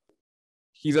workout.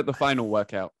 He's at the final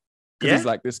workout. Because Yeah? he's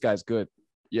like, this guy's good.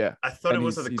 Yeah. I thought And it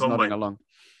was at the he's nodding combine. along.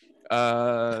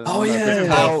 Oh, no,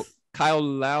 yeah. Kyle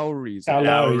Lowry's Kyle at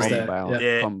Lowry's the there,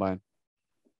 yeah. combine.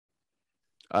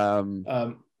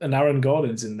 And Aaron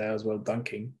Gordon's in there as well,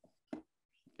 dunking.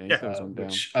 Yeah, Yeah. he throws one down.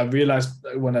 Which I realized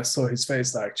when I saw his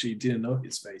face, I actually didn't know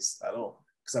his face at all.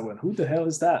 Because I went, "Who the hell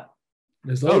is that?"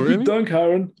 And it's like, Oh, "Oh, really? good dunk,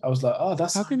 Aaron." I was like, "Oh,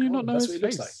 that's How can you not know that's his what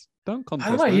he looks face? Don't like." contest.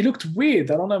 I don't know. man. He looked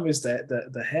weird. I don't know if it's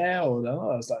the hair or I don't know.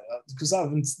 I was like, because I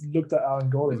haven't looked at Aaron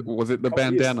Gordon. Was it the Couple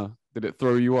years. bandana? Did it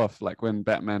throw you off like when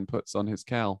Batman puts on his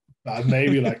cowl?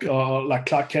 Maybe like like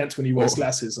Clark Kent when he wears Or-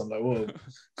 glasses. I'm like, whoa.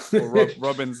 Or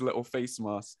Robin's little face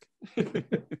mask?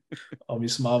 Or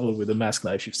Miss Marvel with a mask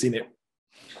now, if you've seen it.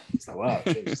 It's like, wow,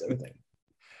 it changes everything.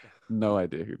 No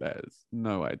idea who that is.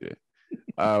 No idea.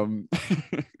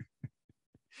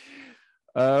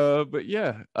 But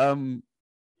yeah,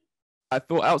 I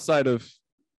thought outside of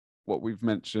what we've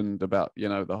mentioned about,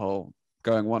 the whole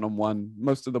going one-on-one,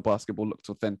 most of the basketball looked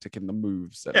authentic in the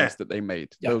moves, at least that they made.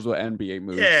 Yeah. Those were NBA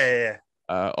moves. Yeah.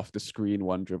 Off the screen,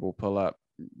 one dribble, pull up,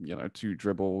 two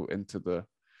dribble into the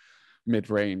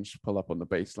mid-range, pull up on the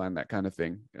baseline, that kind of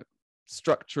thing.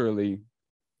 Structurally,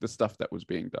 the stuff that was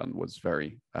being done was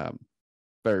very,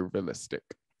 very realistic.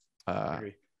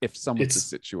 If some of the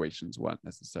situations weren't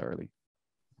necessarily.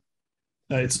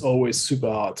 It's always super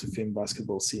hard to film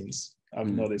basketball scenes. I've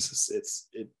noticed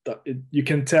you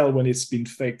can tell when it's been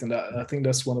faked, and I think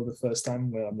that's one of the first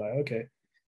time where I'm like, okay,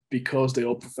 because they're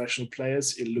all professional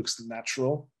players, it looks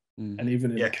natural, and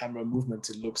even in the camera movement,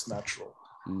 it looks natural.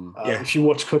 If you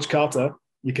watch Coach Carter,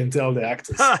 you can tell the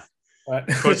actors. Right?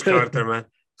 Coach Carter, man.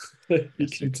 You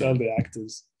can tell the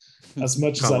actors. As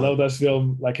much as I love that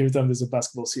film, like every time there's a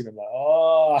basketball scene, I'm like,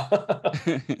 oh,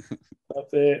 stop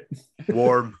it.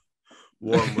 Warm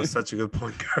was such a good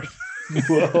point guard.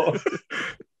 Whoa.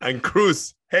 And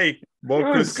Cruz, hey,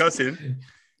 Cruz cousin.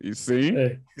 You see?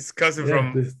 Hey, His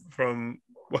cousin from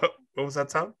what was that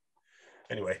town?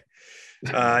 Anyway,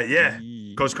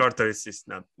 Coach Carter is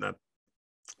not.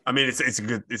 I mean, it's a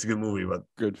good movie, but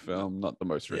good film, not the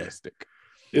most realistic.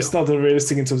 It's not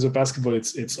realistic in terms of basketball.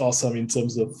 It's awesome in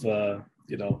terms of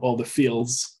all the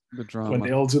feels. The drama. When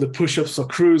they all do the push-ups for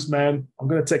Cruz, man. I'm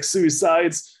gonna take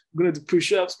suicides. I'm gonna do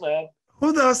push-ups, man.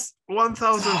 Who does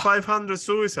 1,500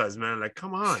 suicides, man? Like,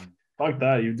 come on. Fuck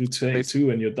that. You do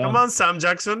 22 and you're done. Come on, Sam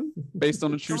Jackson. Based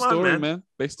on a true Come on, story, man. man.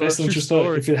 Based on a true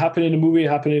story. If it happened in a movie, it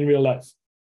happened in real life.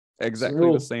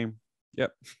 Exactly the same.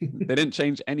 Yep. They didn't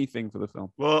change anything for the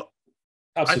film. Well,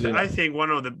 absolutely. I think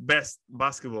one of the best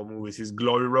basketball movies is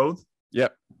Glory Road.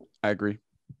 Yep, I agree.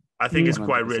 I think it's 100%.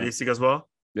 quite realistic as well.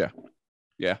 Yeah.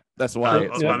 That's why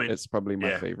it's probably my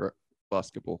yeah. favorite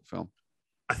basketball film.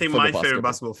 I think For my the favorite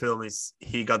basketball film is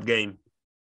He Got Game.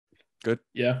 Good.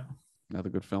 Yeah. Another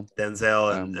good film.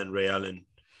 Denzel and Ray Allen.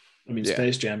 I mean,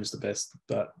 Space Jam is the best,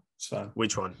 but it's fine.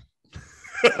 Which one?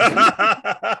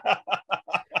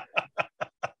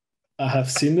 I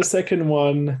have seen the second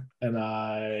one,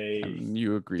 and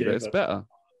you agree that it's better.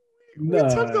 No. We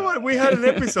talked about it. We had an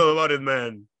episode about it,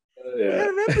 man. Yeah. We had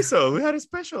an episode. We had a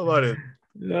special about it.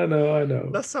 I know.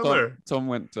 Last summer. Tom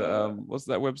went to what's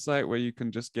that website where you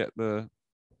can just get the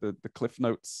Cliff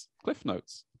Notes? Cliff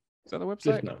Notes. Is that the website?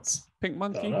 Cliff Notes. Pink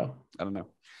Monkey? I don't know.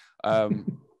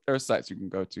 There are sites you can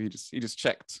go to. He just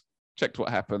checked what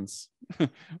happens,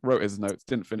 wrote his notes,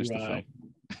 didn't finish the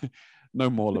film. No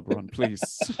more LeBron, please.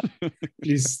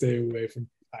 Please stay away from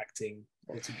acting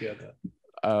altogether.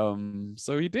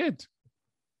 So he did.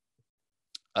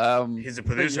 He's a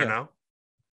producer now.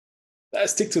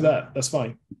 Let's stick to that. That's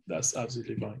fine. That's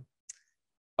absolutely fine.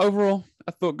 Overall,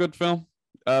 I thought good film.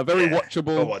 Very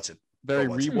watchable. Go watch it. Very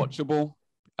rewatchable.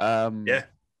 Yeah.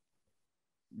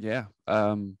 It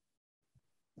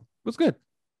was good.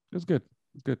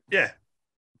 Yeah.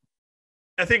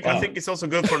 I think it's also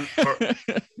good for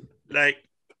like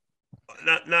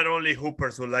not only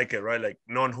hoopers who like it, right? Like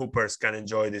non-hoopers can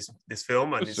enjoy this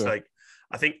film, and it's like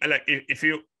I think like if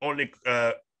you only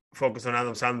focus on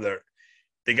Adam Sandler,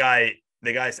 the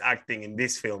guy's acting in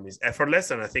this film is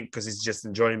effortless, and I think because he's just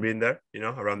enjoying being there,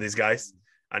 around these guys,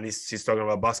 and he's talking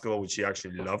about basketball, which he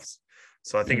actually loves.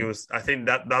 So I think I think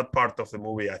that part of the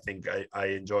movie, I think I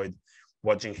enjoyed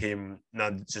watching him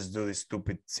not just do these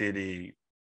stupid silly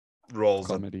roles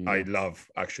Comedy, that I love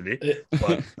actually,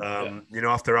 but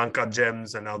after Uncut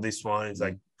Gems and now this one, it's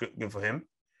like good for him.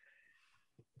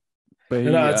 But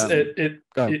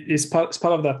it's part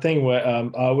of that thing where I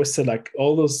always say like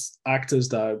all those actors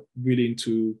that are really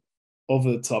into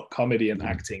over the top comedy and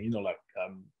acting, like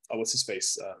what's his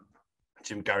face,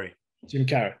 Jim Carrey.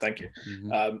 Thank you.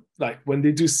 Like when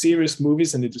they do serious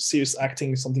movies and they do serious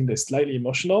acting, something that's slightly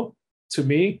emotional, to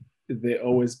me, they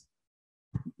always,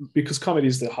 because comedy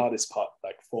is the hardest part,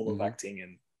 like form of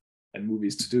acting and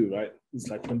movies to do, right? It's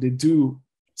like when they do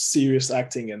serious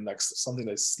acting and like something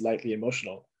that's slightly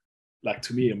emotional, like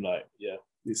to me, I'm like, yeah,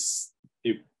 it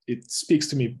speaks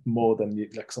to me more than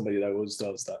like somebody that always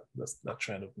does that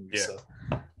trend of movie. Yeah. So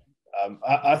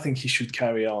I think he should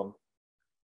carry on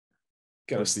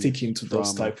kind of sticking to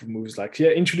those type of movies. Like, yeah,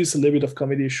 introduce a little bit of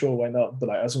comedy, sure, why not? But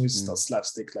like as long as it's not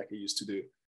slapstick like he used to do.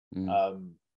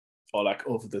 Or like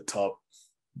over the top,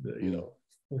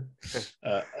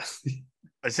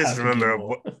 I just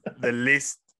remember the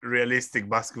least realistic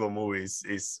basketball movies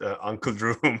is Uncle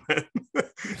Drew.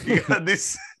 you got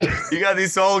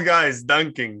these old guys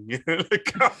dunking.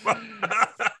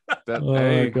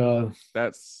 My God,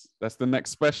 that's the next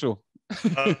special.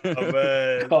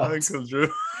 Man. Uncle Drew.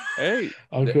 Hey,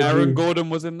 Aaron Gordon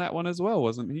was in that one as well,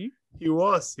 wasn't he? He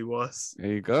was.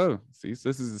 There you go. See,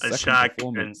 this is his second Shaq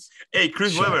performance. And,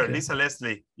 Chris Webber, Lisa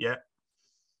Leslie. Yeah.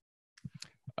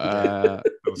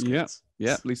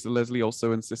 Yeah. Lisa Leslie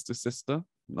also in Sister Sister.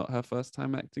 Not her first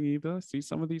time acting either. See,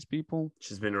 some of these people.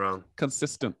 She's been around.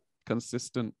 Consistent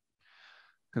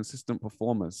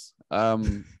performers.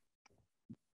 But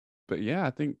yeah,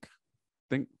 I think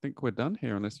we're done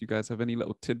here. Unless you guys have any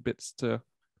little tidbits to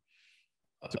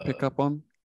pick up on.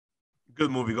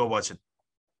 Good movie. Go watch it.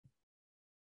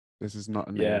 This is not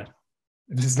an ad.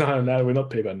 This is not an ad. We're not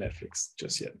paid by Netflix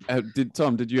just yet.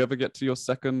 Did you ever get to your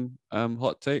second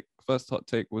hot take? First hot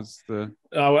take was the.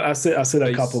 I said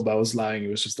a couple, but I was lying. It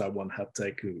was just that one hot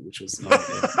take, which was.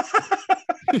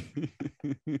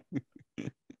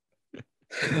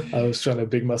 I was trying to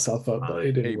big myself up, but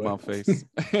it didn't work. My face.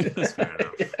 That's fair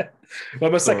enough.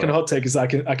 Well, my second hot take is I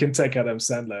can take Adam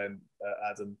Sandler and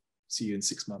Adam. See you in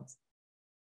 6 months.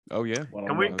 Oh yeah.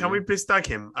 Can we please tag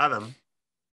him, Adam?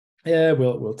 Yeah,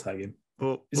 we'll tag him.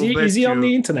 Is he on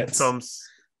the internet? Tom's.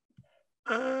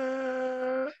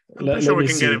 I'm sure we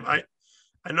can get him. I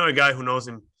know a guy who knows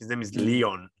him. His name is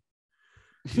Leon.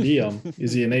 Leon,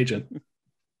 is he an agent?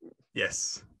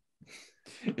 Yes.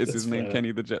 Is his name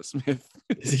Kenny the Jet Smith?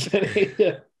 Is he Kenny?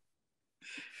 Yeah.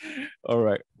 All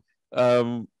right.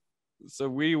 So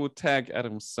we will tag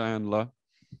Adam Sandler,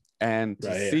 and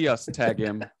to see us tag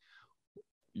him,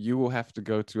 you will have to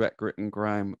go to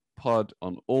 @GritandGrime Pod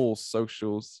on all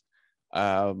socials.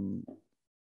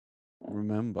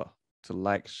 Remember to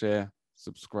like, share,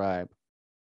 subscribe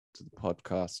to the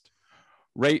podcast,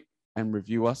 rate and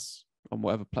review us on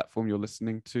whatever platform you're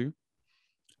listening to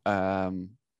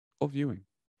or viewing.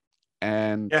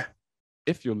 And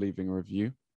if you're leaving a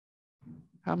review,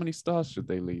 how many stars should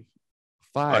they leave?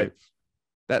 5.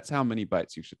 That's how many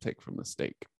bites you should take from the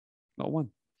steak. Not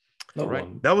one. Not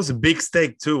one. That was a big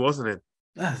steak too, wasn't it?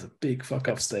 That's a big fuck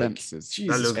up steak.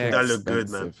 That looked good,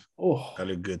 man. Oh, that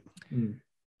looked good.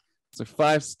 So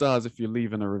 5 stars if you're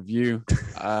leaving a review.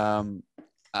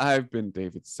 I've been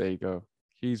David Sagoe.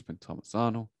 He's been Thomas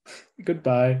Arnal.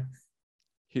 Goodbye.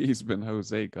 He's been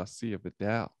Jose Garcia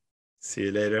Vidal. See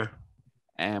you later.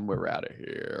 And we're out of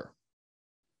here.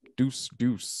 Deuce,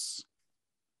 deuce.